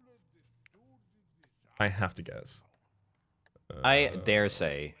 I have to guess. I dare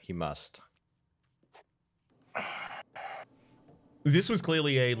say he must. This was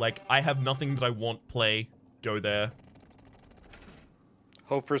clearly a, like, I have nothing that I want play. Go there.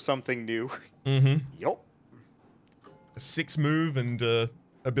 Hope for something new. Mm-hmm. Yup. A 6 move and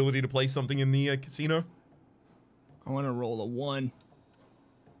ability to play something in the casino. I want to roll a 1.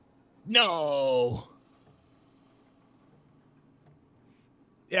 No.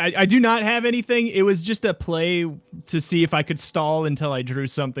 Yeah, I do not have anything. It was just a play to see if I could stall until I drew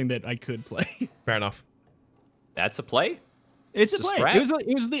something that I could play. Fair enough. That's a play? It's a It's a play. strat.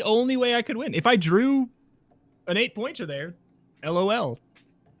 It was the only way I could win. If I drew an 8-pointer there, LOL.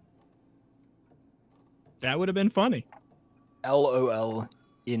 That would have been funny. LOL,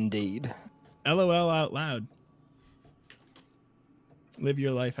 indeed. LOL out loud. Live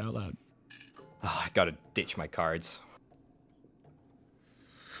your life out loud. Oh, I gotta ditch my cards.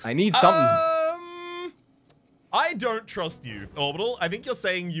 I need something. I don't trust you, Orbital. I think you're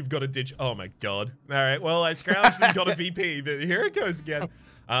saying you've got a ditch. Oh my god. All right. Well, I scrounged and got a VP, but here it goes again.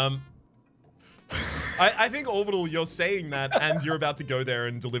 I think Orbital, you're saying that, and you're about to go there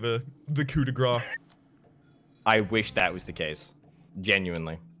and deliver the coup de grace. I wish that was the case.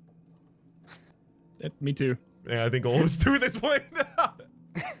 Genuinely. Me too. Yeah, I think all of us do at this point.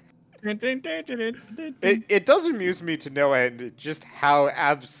 It does amuse me to no end just how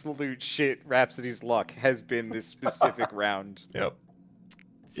absolute shit Rhapsody's luck has been this specific round. Yep.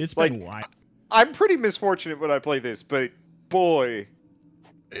 It's like, been wild. I'm pretty misfortunate when I play this, but boy.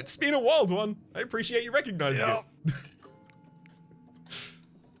 It's been a wild one. I appreciate you recognizing it.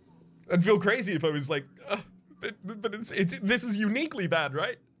 I'd feel crazy if I was like, but this is uniquely bad,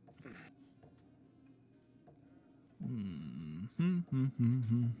 right?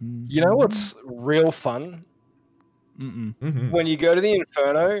 You know what's real fun? When you go to the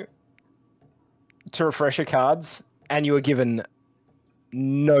Inferno to refresh your cards, and you are given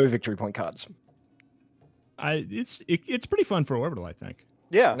no victory point cards. It's pretty fun for Orbital, I think.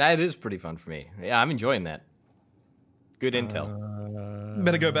 Yeah. That is pretty fun for me. Yeah, I'm enjoying that. Good intel.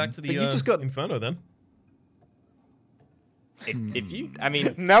 Better go back to the But you just got- Inferno then. If you, I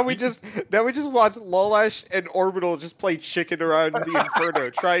mean, Now we just watch Lolash and Orbital just play chicken around the Inferno,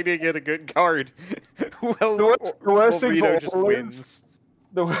 trying to get a good card. Well, The worst thing Rito for just Orbital wins.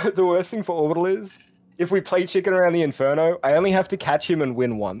 the worst thing for Orbital is, if we play chicken around the Inferno, I only have to catch him and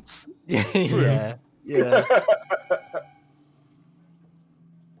win once. yeah, yeah.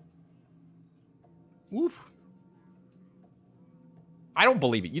 Woof. I don't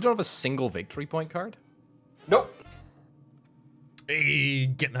believe it. You don't have a single victory point card? Nope. Hey,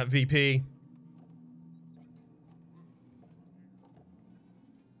 getting that VP.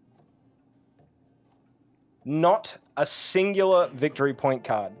 Not a singular victory point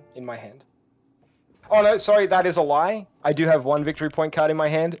card in my hand. Oh no, sorry, that is a lie. I do have one victory point card in my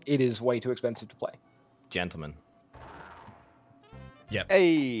hand. It is way too expensive to play. Gentlemen. Yep.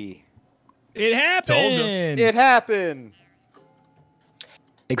 Hey, It happened. Told you. it happened.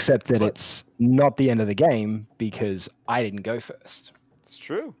 Except that it's not the end of the game because I didn't go first. It's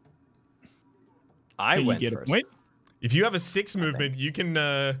true. I Can you went get first. a point? If you have a 6 movement, you can,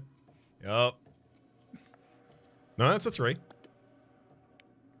 yup. No, that's a 3.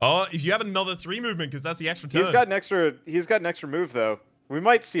 Oh, if you have another 3 movement, because that's the extra turn. He's got an extra move though. We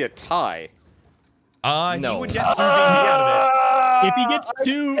might see a tie. No. He would get 2 VP out of it. If he gets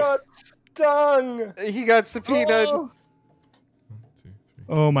 2, got stung. He got subpoenaed. Oh. 1, 2, 3,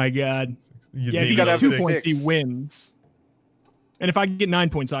 oh my god. 6. You Yeah, if he need gotta gets have 2 6. points, he wins. And if I get 9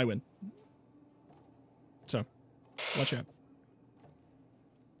 points, I win. So, watch out.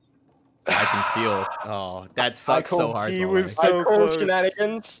 I can feel. Oh, that sucks call- so hard. he Molly. was so I call close.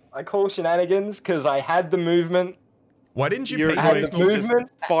 shenanigans. I call shenanigans because I had the movement. Why didn't you You're pick had base the movement? movement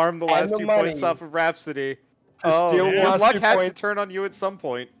Farm the and last the 2 money points off of Rhapsody. to steal the your last luck 2 had to points turn on you at some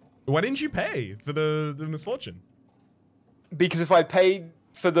point. Why didn't you pay for the misfortune? because if I paid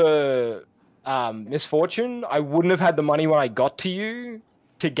for the misfortune, I wouldn't have had the money when I got to you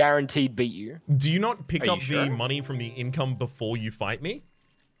to guaranteed beat you. Do you not pick Are you up the sure? money from the income before you fight me?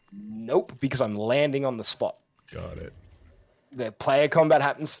 Nope, because I'm landing on the spot. Got it. The player combat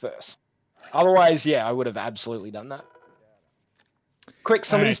happens first. Otherwise, yeah, I would have absolutely done that. Quick,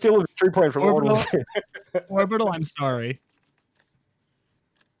 somebody Alright. steal a victory point from Orbital. Orbital. Orbital, I'm sorry.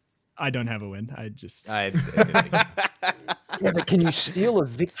 I don't have a win. I just... I didn't. Yeah, but can you steal a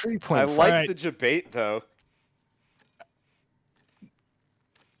victory point? I from- like Alright. the debate though.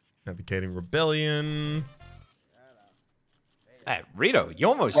 Advocating rebellion. Hey, Rito, you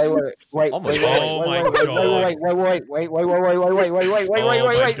almost. Wait, Almost. Oh my God. wait, Oh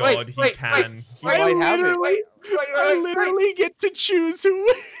my god, he can. He might have it. I literally get to choose who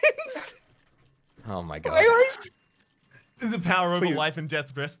wins. Oh my god. The power over Please. life and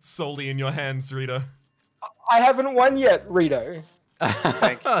death rests solely in your hands, Rita. I haven't won yet, Rito.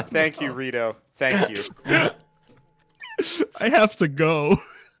 Thank you, Rito. Thank you. I have to go.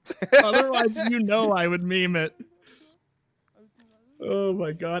 Otherwise, you know I would meme it. Oh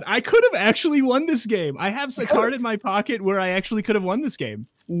my god. I could have actually won this game. I have a card in my pocket where I actually could have won this game.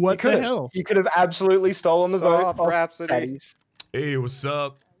 What the hell? You could have absolutely stolen the Stop, vote. off Rhapsody. Caddies. Hey, what's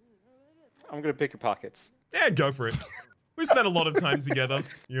up? I'm gonna pick your pockets. Yeah, go for it. We spent a lot of time together,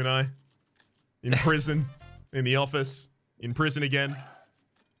 you and I. In prison, in the office, in prison again.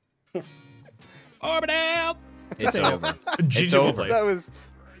 Orbital! It's over. It's GG over. That was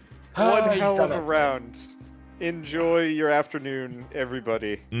Ah, one he's hell done of a it. round. Enjoy your afternoon,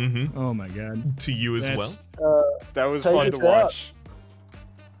 everybody. Mm-hmm. Oh my god. To you as well. That's- That was Take fun it to out. watch.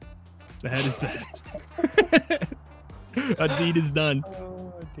 That is that. A deed is done.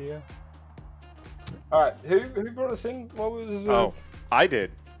 Oh dear. All right, who brought us in? What was? Oh, I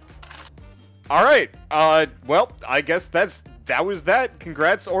did. All right. Well, I guess that was that.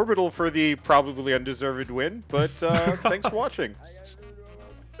 Congrats, Orbital, for the probably undeserved win. But thanks for watching.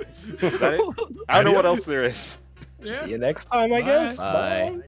 Is that it? I don't know what else there is. See you next time, I guess. Bye.